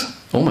spent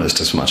almost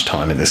as much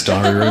time in this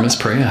diary room as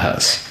Priya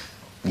has.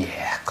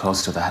 Yeah,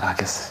 close to that, I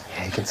guess.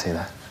 Yeah, you can say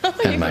that.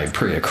 And made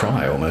Priya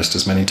cry almost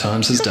as many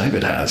times as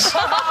David has.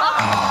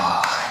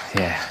 Oh,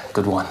 yeah,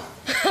 good one.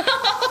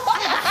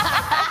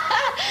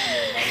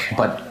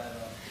 But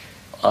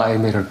I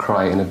made her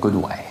cry in a good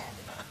way.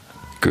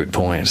 Good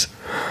point.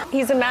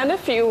 He's a man of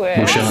few words.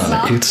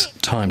 Bushan, it's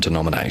time to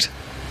nominate.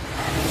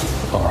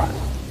 All right.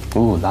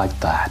 Ooh, like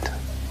that.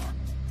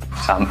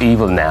 I'm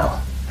evil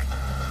now.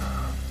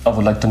 I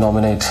would like to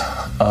nominate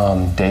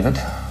David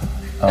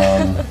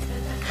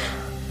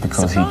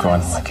because he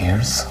grinds my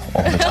gears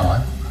all the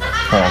time.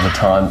 All the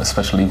time,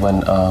 especially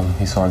when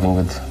he's arguing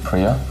with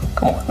Priya.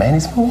 Come on, man,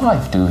 he's my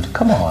wife, dude.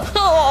 Come on.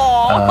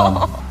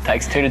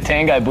 Takes two to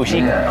tango, Bushy.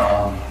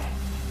 Yeah,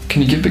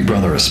 Can you give Big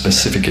Brother a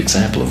specific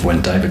example of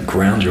when David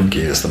ground your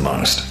gears the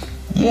most?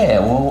 yeah,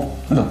 well,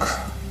 look,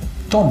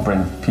 don't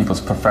bring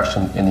people's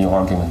profession in the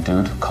argument,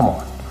 dude. Come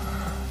on.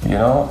 You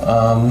know,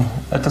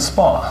 at the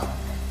spa.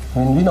 I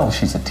mean, we know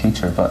she's a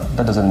teacher, but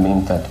that doesn't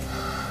mean that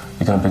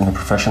you're going to bring the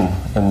profession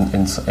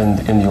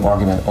in your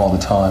argument all the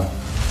time.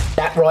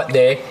 That right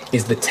there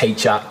is the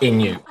teacher in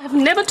you. I've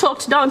never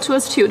talked down to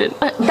a student.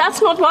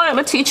 That's not why I'm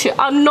a teacher.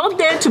 I'm not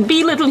there to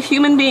belittle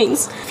human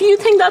beings. If you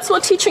think that's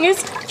what teaching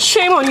is,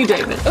 shame on you,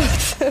 David.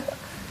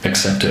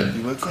 Accepted.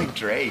 You look like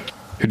Drake.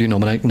 Who do you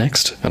nominate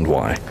next and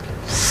why?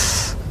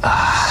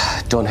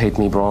 Don't hate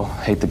me, bro.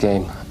 Hate the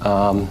game.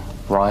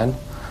 Ryan.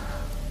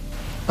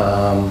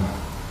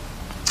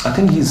 I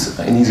think he's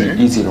an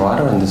easy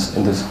rider in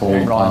this whole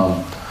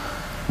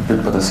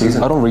Big Brother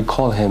season. I don't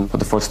recall him for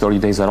the first 30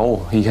 days at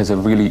all. He has a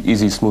really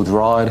easy, smooth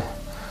ride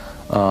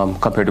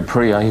compared to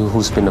Priya,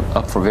 who's been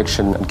up for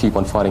eviction and keep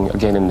on fighting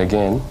again and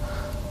again.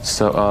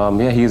 So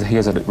yeah, he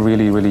has a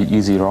really, really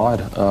easy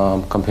ride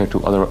compared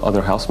to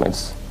other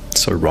housemates.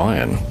 So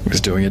Ryan is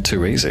doing it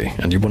too easy,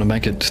 and you want to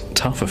make it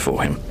tougher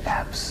for him.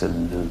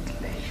 Absolutely.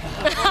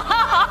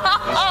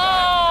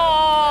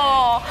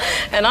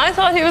 And I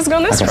thought he was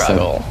going to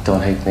struggle. I said,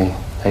 don't hate me,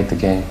 hate the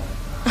game.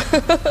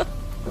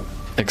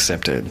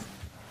 Accepted.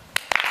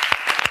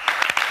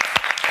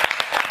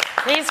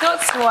 He's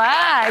got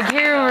swag.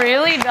 He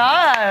really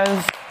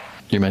does.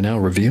 You may now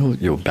reveal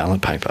your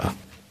ballot paper.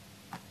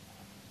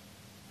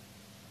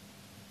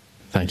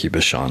 Thank you,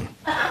 Bushan.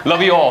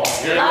 Love you all.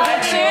 Love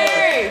you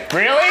too.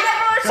 Really?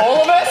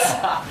 All of us?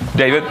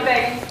 David?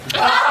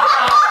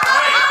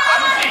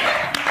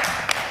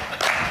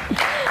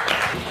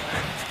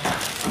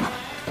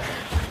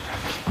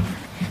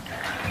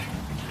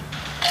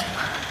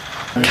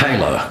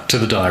 Kayla to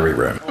the diary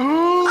room.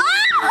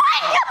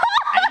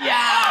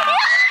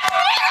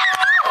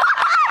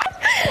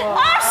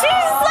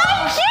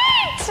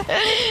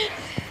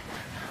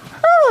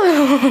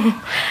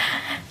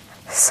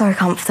 So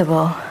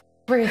comfortable.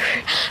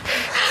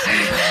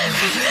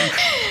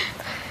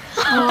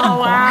 Oh,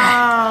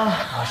 wow.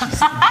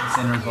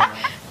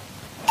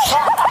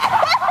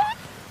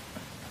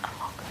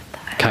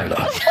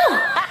 Kayla,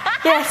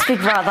 Yes, big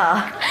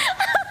brother.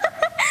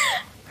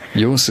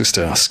 your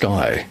sister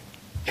Sky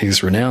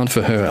is renowned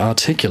for her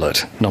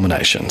articulate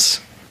nominations.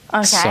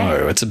 Okay.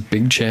 So it's a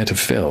big chair to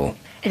fill.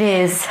 It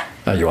is.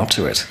 Are you up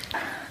to it?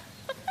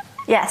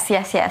 Yes,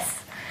 yes,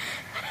 yes.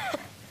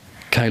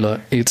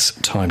 Kayla, it's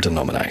time to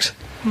nominate.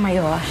 Oh my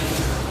gosh.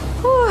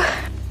 Whew.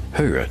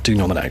 Who do you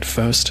nominate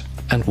first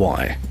and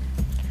why?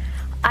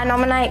 I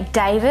nominate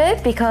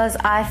David because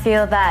I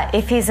feel that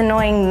if he's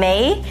annoying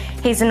me,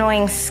 he's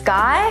annoying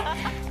Sky,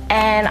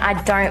 and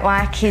I don't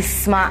like his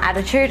smart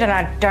attitude, and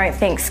I don't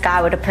think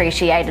Sky would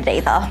appreciate it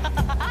either.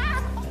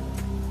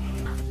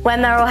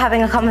 When they were all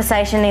having a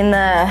conversation in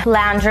the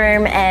lounge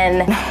room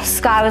and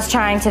Sky was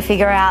trying to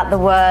figure out the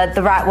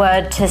right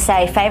word to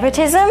say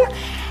favoritism,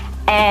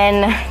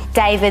 and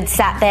David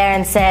sat there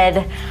and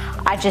said,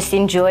 I just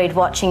enjoyed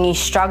watching you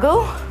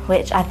struggle,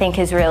 which I think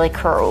is really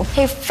cruel.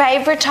 He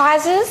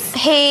favoritizes,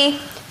 he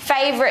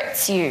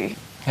favorites you.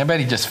 How about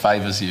he just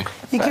favours you?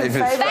 That's so took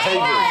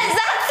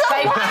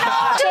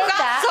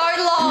us so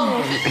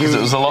long. Because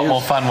it was a lot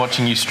more fun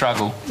watching you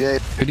struggle.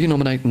 Who do you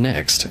nominate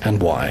next and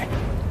why?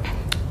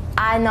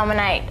 I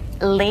nominate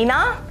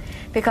Lena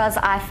because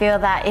I feel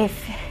that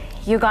if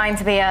you're going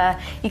to be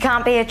you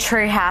can't be a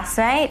true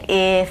housemate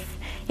if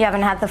you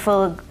haven't had the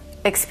full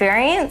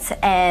experience,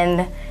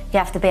 and you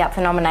have to be up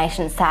for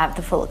nominations to have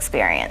the full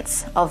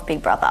experience of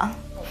Big Brother.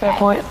 Fair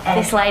point.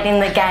 This late in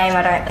the game,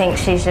 I don't think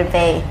she should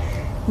be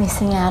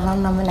missing out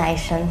on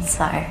nominations,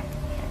 so.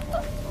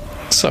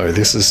 So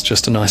this is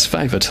just a nice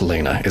favour to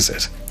Lena, is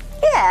it?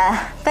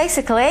 Yeah,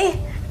 basically.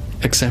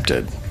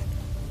 Accepted.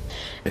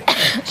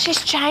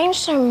 She's changed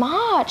so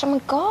much. Oh my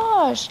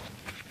gosh.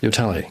 Your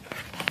tally.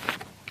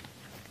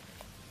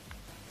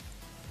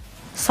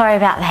 Sorry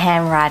about the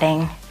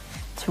handwriting.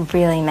 It's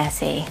really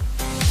messy.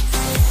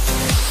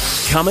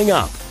 Coming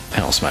up,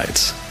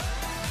 Housemates.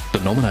 The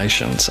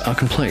nominations are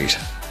complete.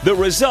 The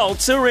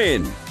results are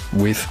in.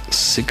 With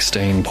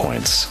 16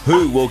 points.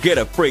 Who will get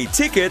a free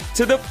ticket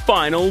to the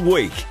final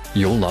week?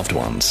 Your loved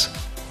ones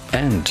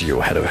and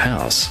your head of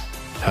house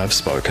have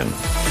spoken.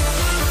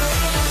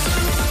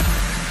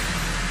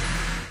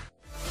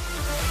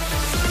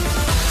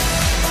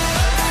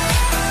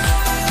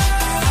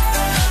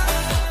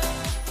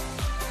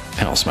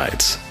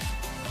 Housemates.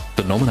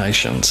 The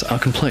nominations are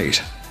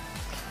complete.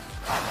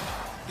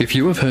 If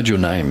you have heard your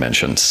name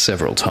mentioned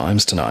several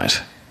times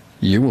tonight,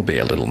 you will be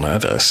a little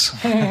nervous.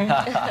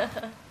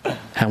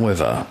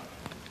 However,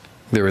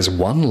 there is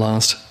one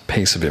last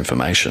piece of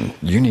information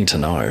you need to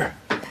know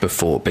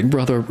before Big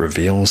Brother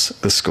reveals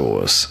the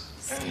scores.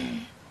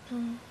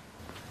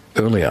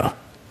 Earlier,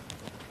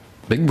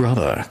 Big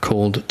Brother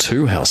called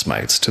 2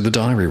 housemates to the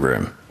diary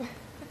room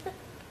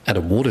and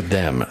awarded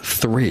them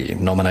 3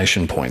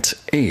 nomination points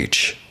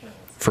each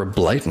for a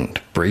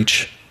blatant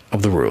breach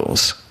of the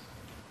rules.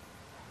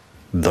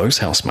 Those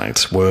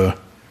housemates were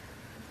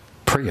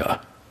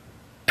Priya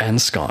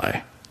and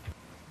Sky.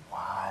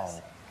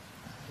 Wow.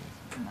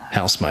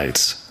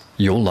 Housemates,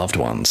 your loved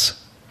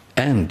ones,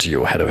 and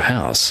your head of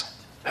house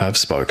have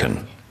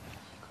spoken.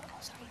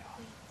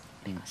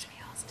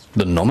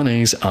 The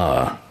nominees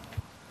are,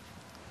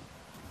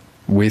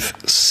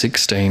 with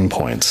 16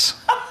 points,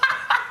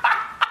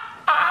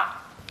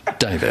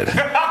 David.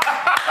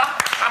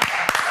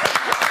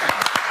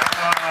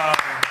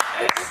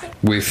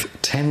 With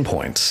 10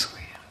 points,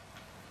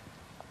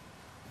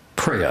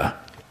 Priya.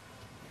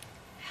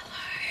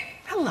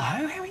 Hello,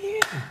 how are you?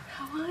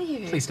 How are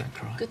you? Please don't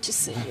cry. Good to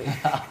see you.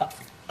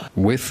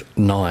 With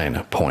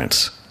 9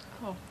 points,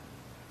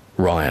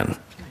 Ryan.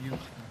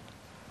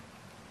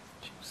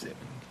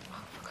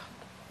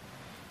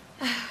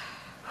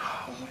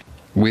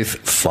 With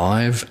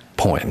 5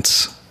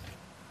 points,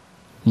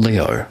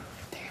 Leo.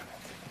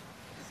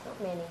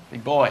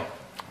 Big boy.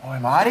 Oi,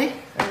 Marty.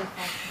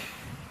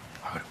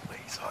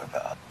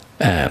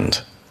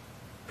 And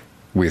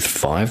with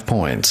 5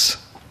 points,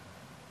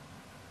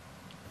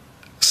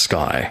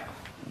 Sky.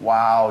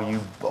 Wow, you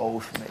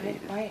both made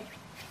it. Wait.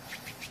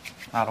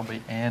 That'll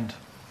be end.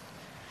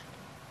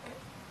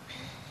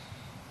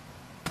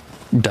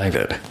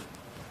 David.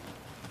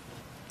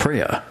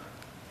 Priya.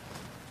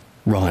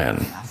 Ryan.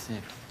 That's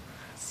it.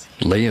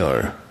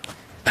 Leo.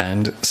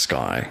 And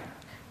Sky.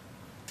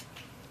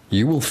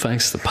 You will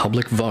face the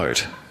public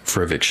vote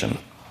for eviction.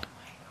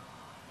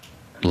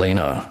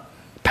 Lena,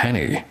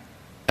 Penny,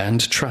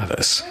 and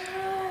Travis.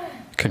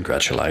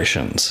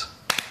 Congratulations.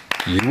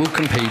 You will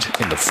compete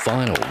in the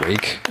final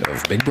week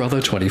of Big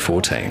Brother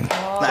 2014.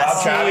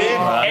 That's it.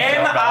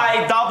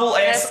 M-I-double-S-I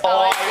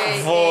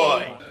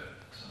void.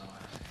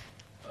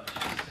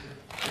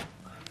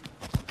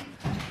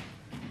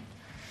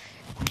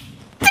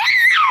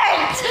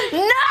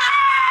 No!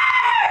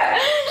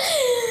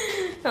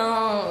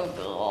 Oh,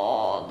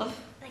 God.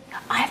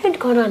 I haven't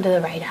gone under the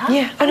radar.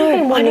 Yeah, I know. I've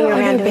been wandering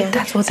around doing but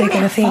that's what they're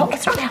going to think.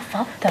 It's not our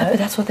fault, though. But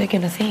that's what they're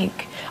going to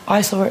think.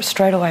 I saw it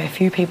straight away. A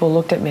few people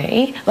looked at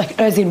me, like,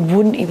 as in,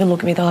 wouldn't even look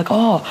at me. They're like,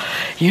 oh,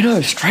 you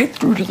know, straight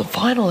through to the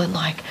final, and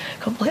like,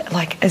 complete,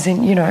 like, as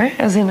in, you know,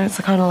 as in, it's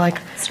kind of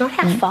like. It's not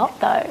our fault,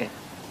 though.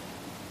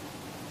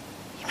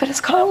 But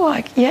it's kind of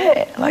like,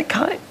 yeah, like,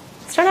 kind of.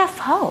 It's not our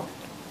fault.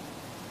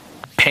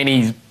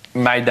 Penny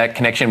made that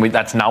connection with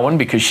that's no one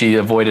because she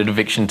avoided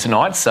eviction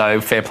tonight,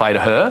 so fair play to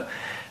her.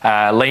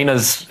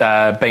 Lena's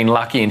been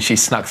lucky and she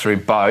snuck through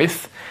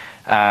both.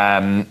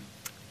 But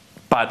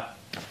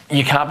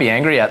you can't be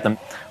angry at them.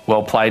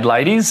 Well played,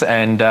 ladies,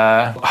 and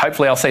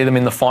hopefully I'll see them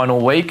in the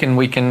final week and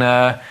we can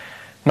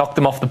knock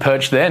them off the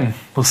perch then.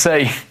 We'll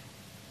see.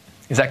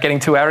 Is that getting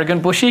too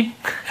arrogant, Bushy?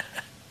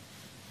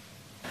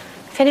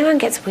 If anyone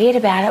gets weird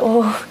about it,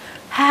 well,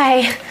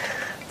 hey,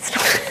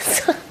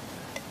 it's not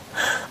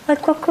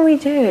like, what can we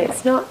do?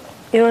 It's not,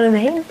 you know what I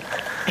mean?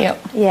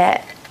 Yep.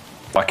 Yeah.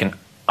 I can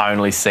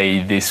only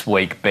see this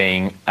week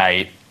being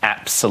an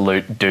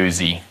absolute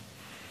doozy.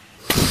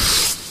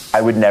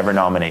 I would never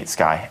nominate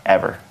Sky,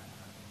 ever.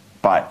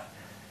 But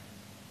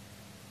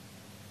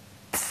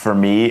for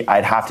me,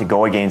 I'd have to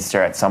go against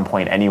her at some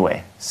point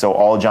anyway. So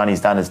all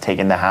Johnny's done is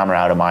taken the hammer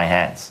out of my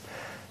hands.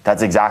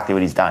 That's exactly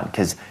what he's done.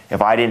 Because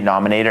if I didn't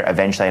nominate her,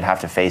 eventually I'd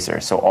have to face her.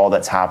 So all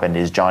that's happened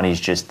is Johnny's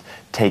just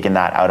taken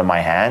that out of my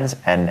hands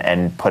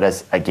and put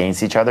us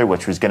against each other,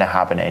 which was going to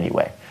happen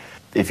anyway.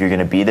 If you're going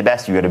to be the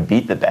best, you got to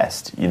beat the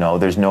best. You know,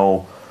 there's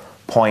no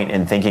point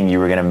in thinking you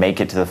were going to make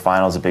it to the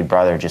finals of Big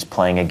Brother just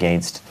playing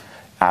against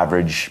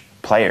average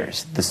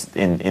players.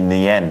 In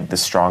the end, the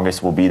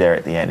strongest will be there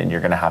at the end, and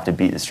you're going to have to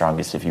beat the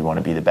strongest if you want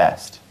to be the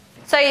best.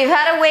 So you've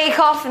had a week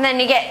off and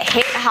then you get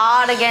hit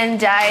hard again,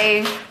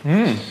 Dave.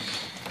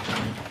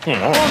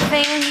 Poor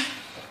thing.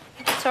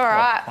 It's all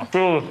right.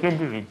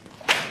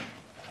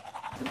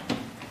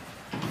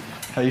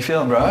 How you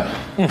feeling, bro?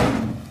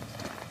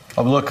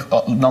 Oh, look,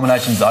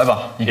 nomination's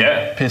over. You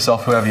can piss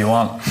off whoever you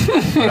want. You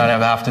don't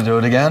ever have to do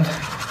it again.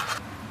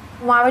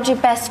 Why would your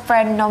best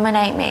friend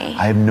nominate me?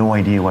 I have no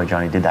idea why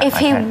Johnny did that. If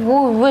he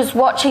was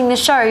watching the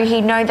show,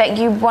 he'd know that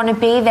you want to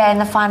be there in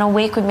the final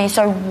week with me,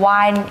 so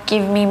why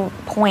give me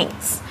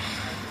points?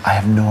 I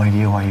have no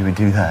idea why he would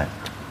do that.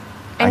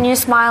 And you're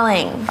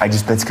smiling.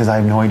 that's because I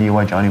have no idea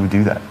why Johnny would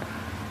do that.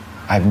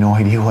 I have no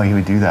idea why he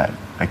would do that.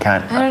 I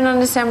don't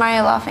understand why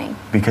you're laughing.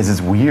 Because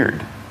it's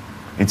weird.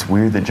 It's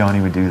weird that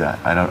Johnny would do that.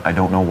 I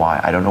don't know why.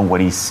 I don't know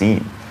what he's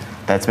seen.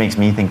 That makes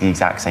me think the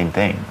exact same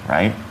thing,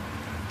 right?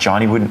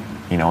 Johnny wouldn't,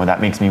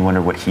 that makes me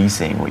wonder what he's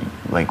saying. Okay,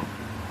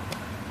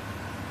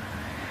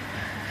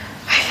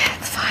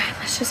 it's fine.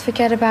 Let's just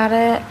forget about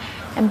it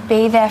and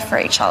be there for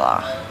each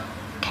other.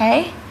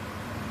 Okay?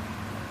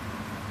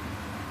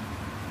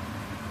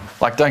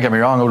 Don't get me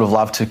wrong, I would have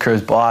loved to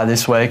cruise by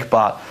this week,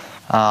 but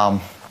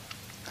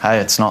hey,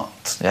 it's not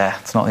the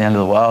end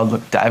of the world.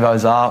 Look,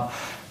 Davo's up,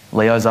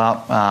 Leo's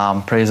up,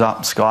 Priya's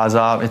up, Sky's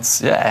up.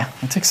 It's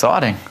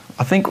exciting.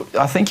 I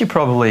think you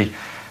probably,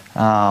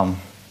 I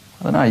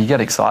don't know, you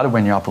get excited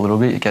when you're up a little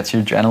bit. It gets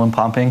your adrenaline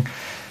pumping.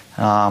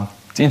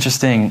 It's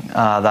interesting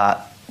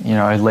that,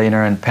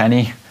 Lena and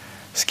Penny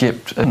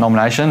skipped a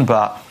nomination,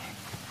 but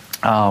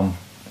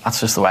that's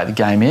just the way the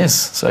game is.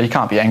 So you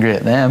can't be angry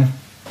at them.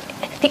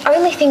 The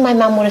only thing my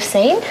mum would have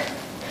seen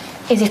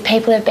is if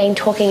people have been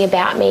talking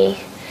about me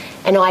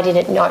and I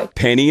didn't know.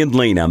 Penny and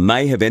Lena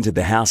may have entered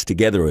the house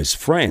together as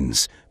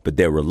friends, but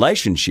their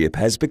relationship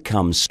has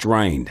become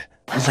strained.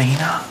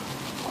 Lena,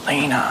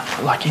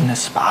 in the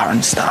spa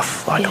and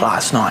stuff,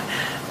 last night,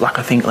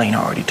 I think Lena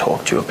already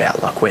talked to you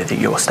about, whether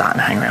you're starting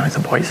to hang around with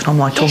the boys, and I'm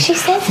like... Yeah, she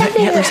said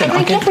something, and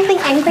I get really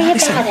angry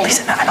about it.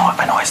 Listen, and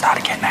I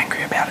started getting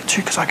angry about it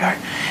too, because I go,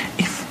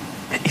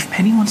 if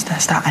Penny wants to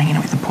start hanging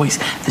out with the boys,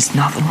 there's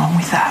nothing wrong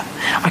with that.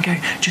 I go,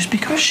 just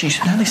because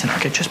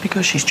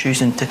she's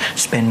choosing to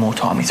spend more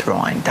time with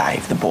Ryan,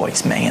 Dave, the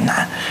boys, me and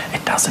that,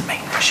 it doesn't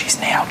mean that she's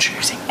now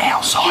choosing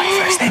our side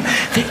first.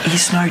 There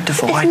is no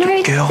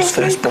divide, girls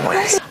first,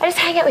 boys. I just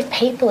hang out with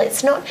people.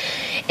 It's not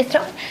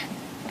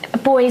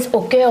boys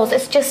or girls.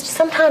 It's just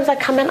sometimes I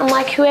come in, I'm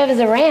like, whoever's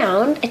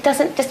around. It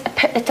doesn't,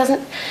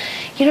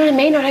 you know what I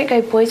mean? I don't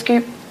go boys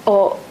group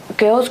or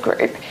girls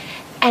group,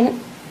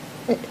 and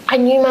I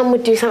knew Mum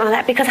would do something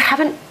like that because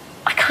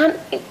I can't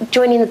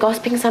join in the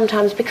gossiping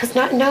sometimes because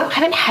no, I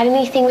haven't had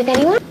anything with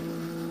anyone.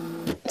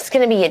 It's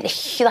going to be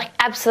a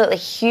absolutely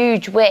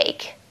huge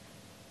week.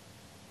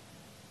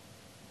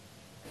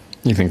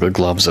 You think the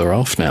gloves are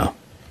off now?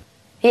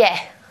 Yeah.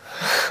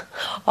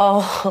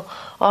 Oh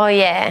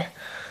yeah.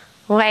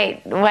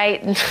 Wait.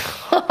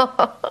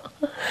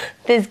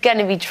 There's going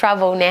to be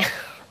trouble now.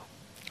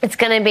 It's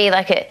going to be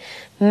a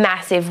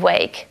massive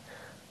week.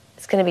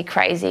 It's going to be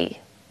crazy.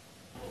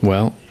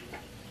 Well,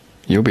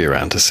 you'll be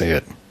around to see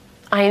it.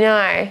 I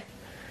know.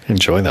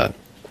 Enjoy that.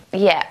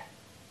 Yeah.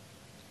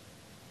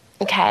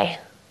 Okay.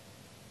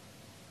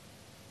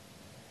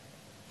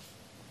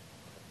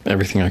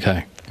 Everything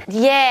okay?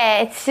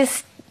 Yeah, it's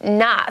just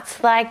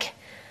nuts. I can't,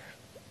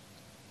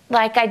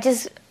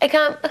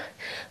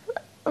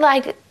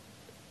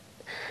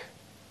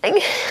 I'm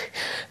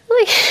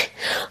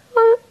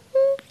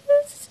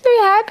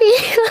so happy.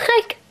 I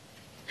can't.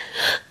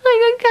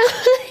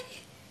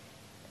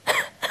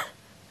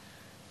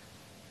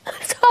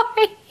 I'm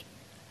sorry.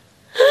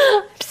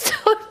 I'm so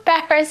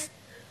embarrassed.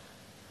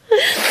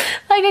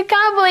 I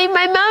can't believe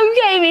my mum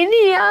came in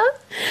here.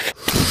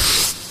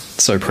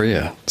 So,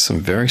 Priya, some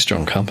very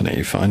strong company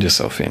you find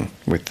yourself in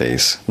with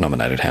these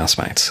nominated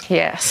housemates.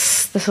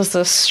 Yes, this is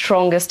the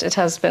strongest it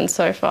has been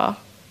so far.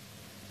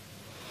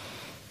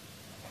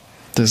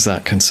 Does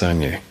that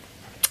concern you?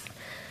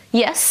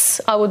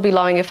 Yes, I would be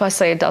lying if I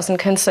say it doesn't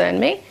concern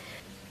me.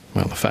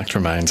 Well, the fact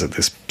remains at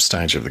this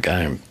stage of the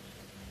game,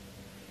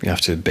 you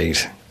have to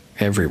beat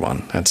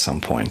everyone at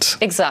some point.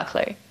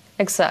 Exactly.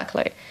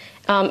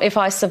 If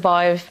I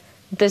survive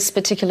this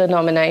particular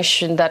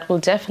nomination, that will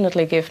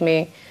definitely give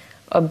me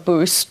a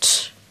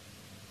boost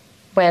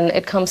when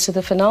it comes to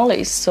the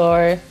finale.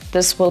 So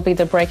this will be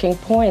the breaking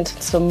point.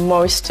 It's the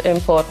most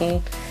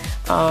important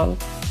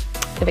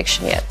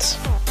eviction yet.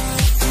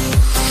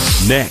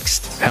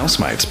 Next,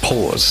 housemates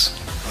pause.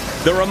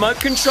 The remote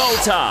control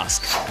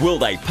task. Will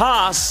they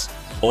pass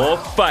or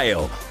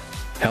fail?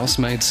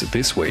 Housemates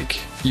this week,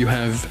 you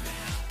have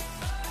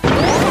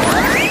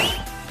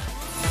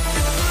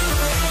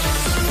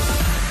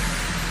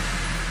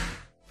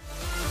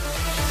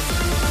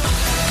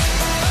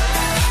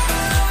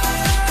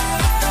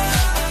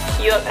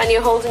and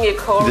you're holding your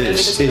core.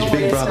 This is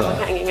Big Brother.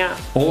 Hanging out.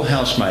 All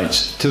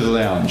housemates to the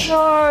lounge.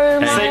 No,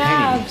 and my Penny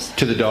abs.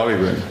 to the diary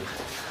room.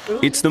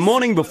 It's the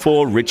morning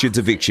before Richard's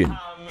eviction.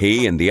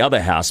 He and the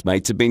other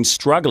housemates have been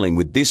struggling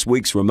with this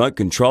week's remote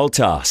control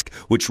task,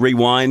 which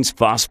rewinds,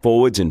 fast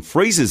forwards and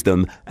freezes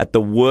them at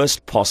the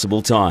worst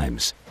possible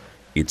times.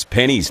 It's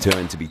Penny's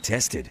turn to be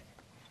tested.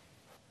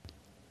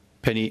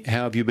 Penny,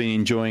 how have you been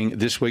enjoying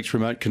this week's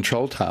remote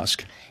control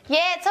task?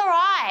 Yeah, it's all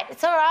right.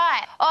 It's all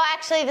right. Oh,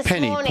 actually, this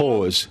Penny, morning...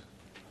 pause.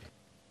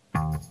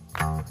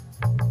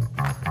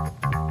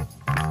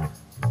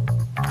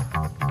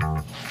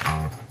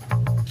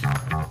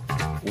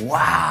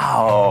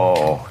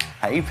 Wow.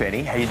 Hey,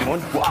 Penny, how you doing?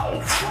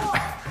 Wow.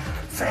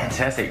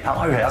 Fantastic.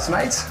 Hello,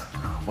 housemates.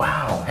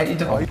 Wow, how you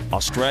doing?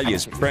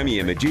 Australia's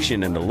premier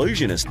magician and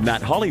illusionist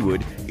Matt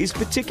Hollywood is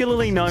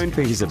particularly known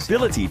for his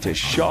ability to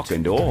shock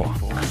and awe.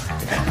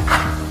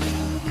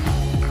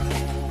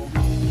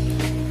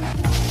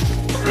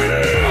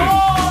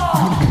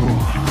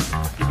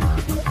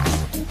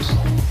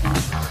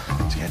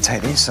 Just gonna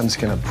take this. I'm just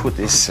gonna put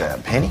this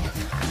penny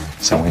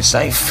somewhere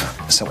safe.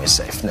 Somewhere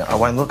safe. No, I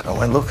won't look. I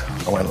won't look.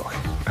 I won't look.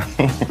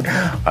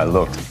 I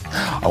looked.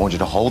 I want you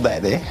to hold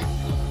that there.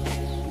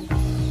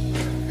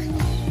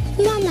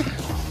 Nana.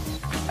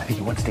 I think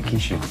he wants to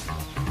kiss you.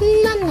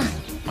 Nana.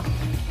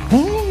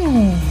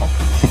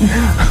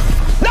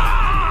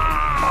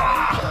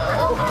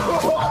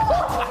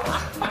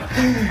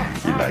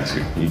 He likes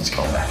you. You just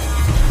come back.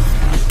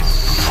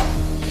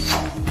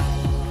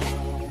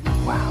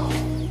 Wow.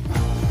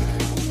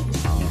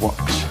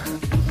 Watch.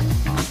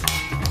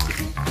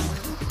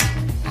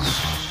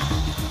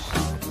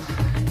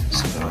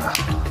 So,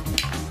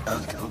 a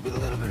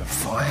little bit of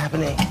fire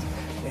happening.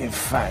 In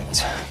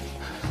fact,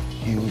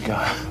 here we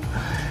go.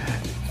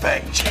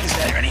 Bang, cheers,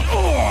 ready?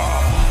 Oh.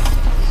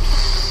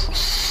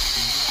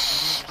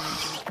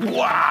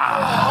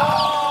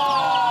 Wow.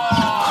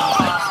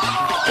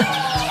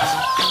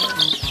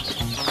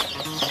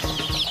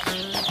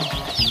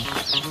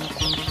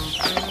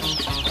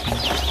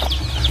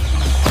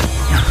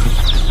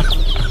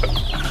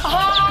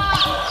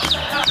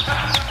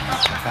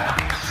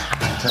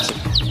 Fantastic.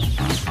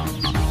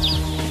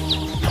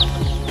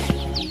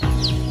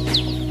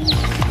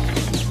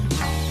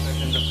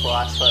 Open the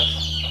price first.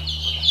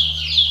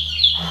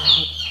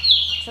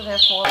 So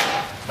therefore...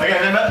 Okay,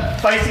 remember,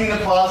 facing the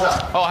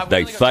plaza.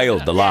 They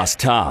failed the last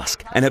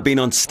task and have been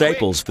on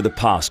staples for the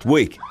past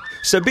week.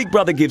 So Big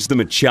Brother gives them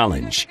a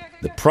challenge.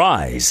 The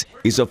prize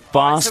is a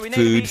fast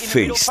food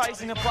feast.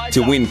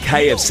 To win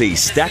KFC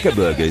stacker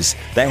burgers,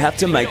 they have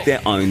to make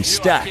their own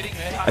stack,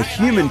 a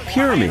human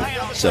pyramid,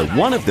 so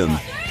one of them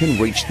can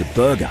reach the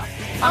burger.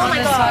 Oh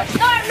my God.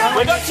 No.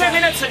 We've got 2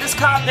 minutes, so just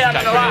calm down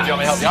and relax. Do you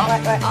want me to help you out?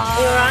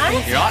 You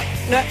alright? You right?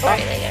 No,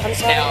 right. I'm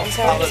sorry. Now,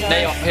 hold the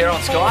knee up here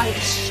on Sky.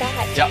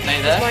 Yep,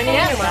 knee there. My knee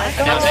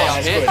Now, knee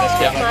up here.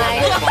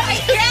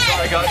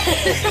 Sorry, guys.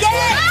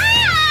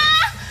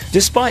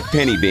 Despite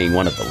Penny being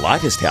one of the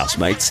lightest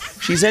housemates,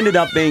 she's ended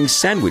up being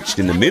sandwiched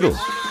in the middle.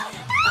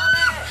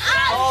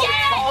 Hold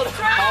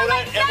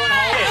it, everyone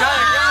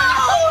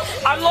hold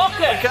it. Unlock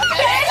it.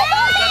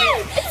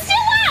 It's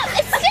still up.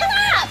 It's still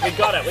up. We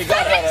got it.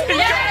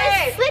 Yes.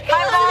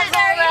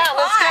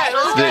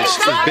 This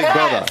is Big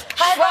Brother.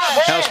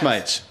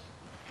 Housemates,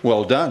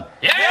 well done.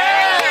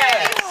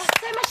 Yes!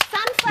 So much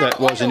fun for That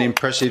was an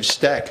impressive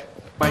stack.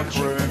 Make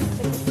room.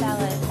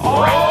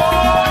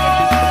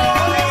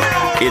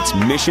 It's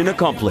mission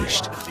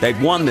accomplished. They've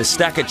won the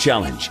stacker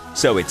challenge,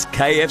 so it's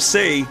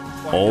KFC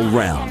all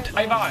round.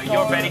 Hey, Mo,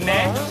 you're betting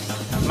there?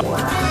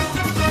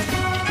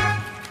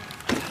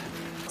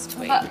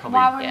 But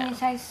why wouldn't you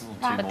taste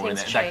that?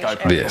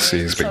 This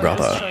is Big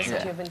Brother.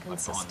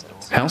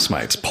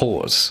 Housemates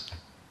pause.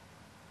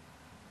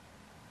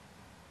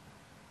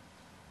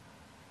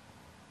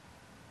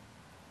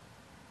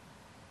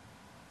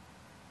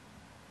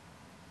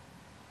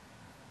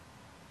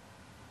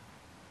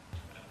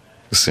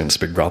 Since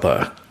Big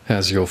Brother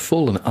has your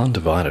full and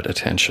undivided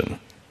attention,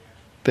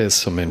 there's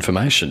some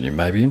information you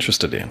may be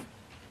interested in.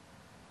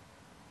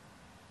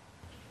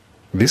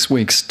 This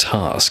week's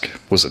task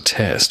was a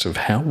test of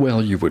how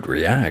well you would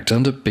react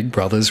under Big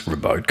Brother's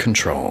remote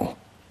control.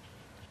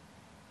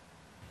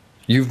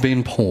 You've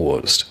been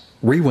paused,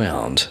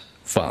 rewound,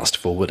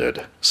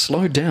 fast-forwarded,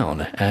 slowed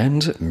down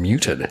and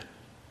muted,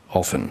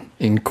 often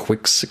in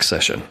quick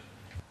succession.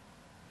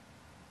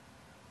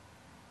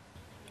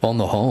 On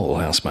the whole,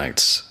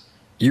 housemates,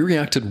 you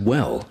reacted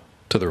well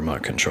to the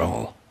remote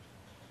control.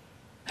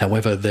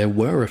 However, there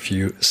were a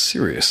few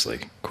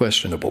seriously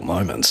questionable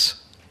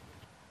moments.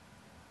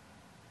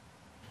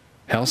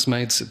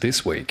 Housemates,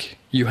 this week,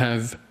 you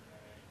have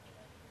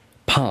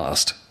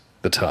passed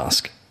the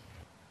task.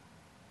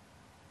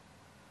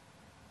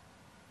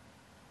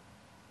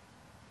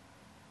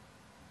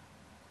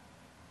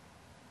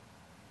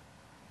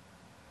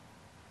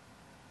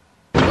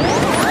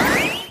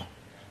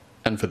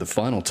 And for the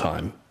final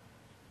time,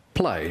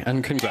 play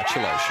and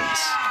congratulations.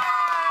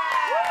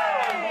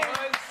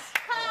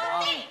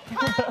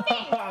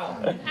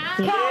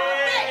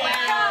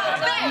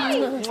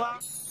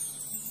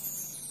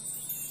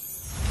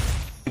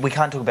 We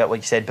can't talk about what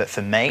you said, but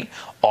for me,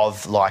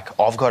 I've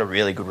got a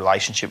really good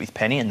relationship with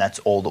Penny, and that's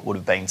all that would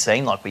have been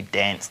seen. Like, we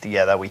danced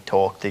together, we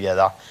talked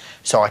together.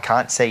 So I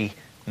can't see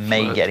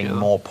me getting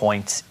more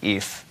points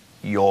if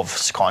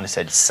you've kind of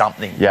said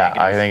something. Yeah,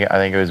 negative. I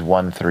think it was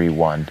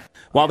 1-3-1.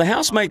 While the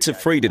housemates are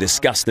free to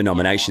discuss the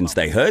nominations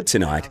they heard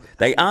tonight,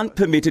 they aren't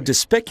permitted to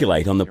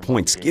speculate on the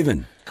points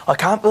given. I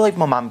can't believe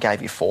my mum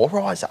gave you 4,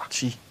 Isaac.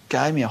 She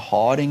gave me a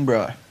hiding,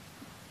 bro.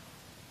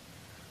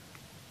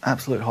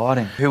 Absolute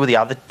hiding. Who were the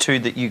other 2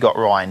 that you got,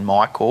 Ryan?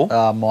 Michael?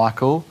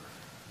 Michael.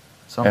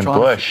 So I'm and trying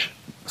Bush.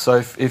 So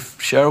if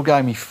Cheryl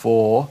gave me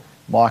 4,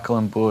 Michael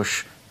and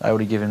Bush, they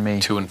would have given me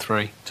 2 and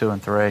 3. 2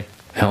 and 3.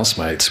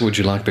 Housemates, would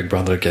you like Big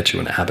Brother to get you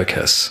an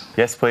abacus?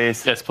 Yes,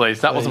 please. Yes,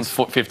 please. That wasn't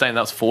 15, that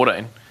was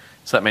 14.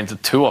 So that means a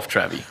 2 off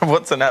Travie.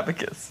 What's an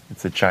abacus?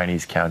 It's a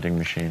Chinese counting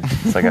machine.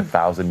 It's like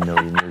 1,000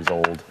 million years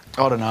old.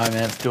 I don't know,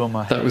 man. It's doing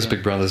my That head was in.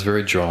 Big Brother's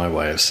very dry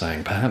way of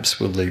saying perhaps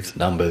we'll leave the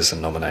numbers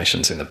and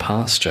nominations in the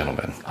past,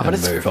 gentlemen, but and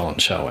it's- move on,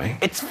 shall we?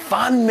 It's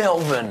fun,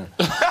 Melvin.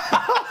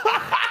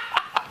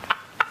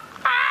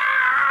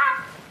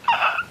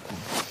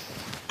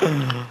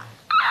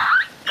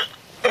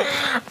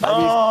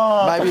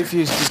 Maybe if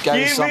you just gave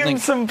us Give something. him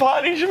some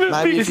punishment.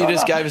 Maybe if you Big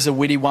just Brother. gave us a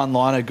witty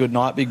one-liner, good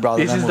night, Big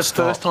Brother. This then is we'll the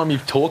stop. first time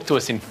you've talked to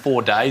us in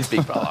 4 days,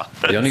 Big Brother.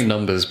 The only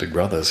numbers Big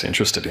Brother's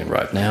interested in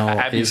right now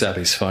is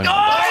Abby's phone number.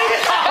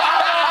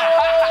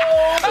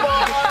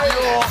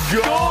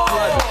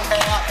 God!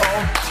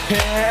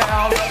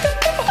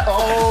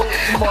 Oh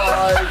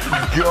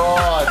my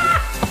God!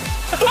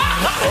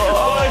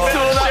 Oh, I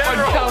saw that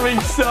one coming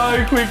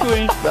so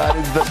quickly. That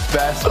is the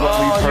best one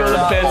we've you're heard.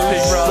 the best,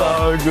 Big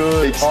Brother. So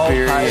good.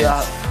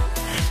 Experience.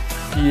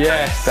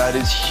 Yes. That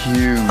is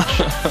huge.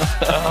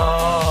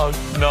 Oh,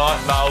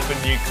 night,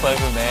 Melvin, you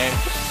clever man.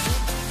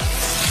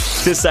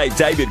 To save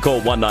David, call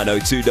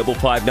 1902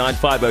 559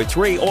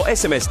 503 or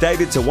SMS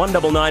David to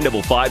 199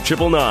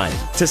 559.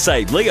 To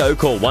save Leo,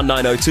 call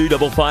 1902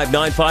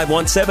 559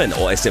 517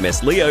 or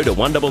SMS Leo to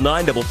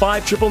 199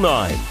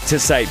 559. To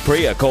save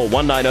Priya, call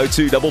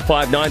 1902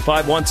 559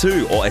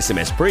 512 or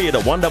SMS Priya to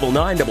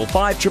 199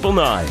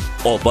 559.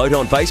 Or vote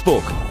on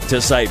Facebook.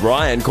 To save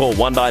Ryan, call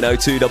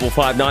 1902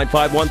 559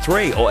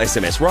 513 or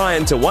SMS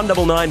Ryan to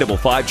 199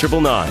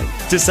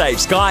 559. To save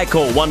Sky,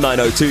 call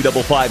 1902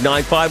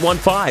 559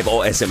 515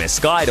 or SMS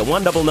Sky to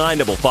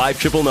 199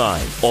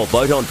 559. Or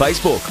vote on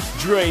Facebook.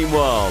 Dream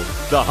World,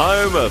 the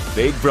home of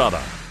Big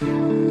Brother.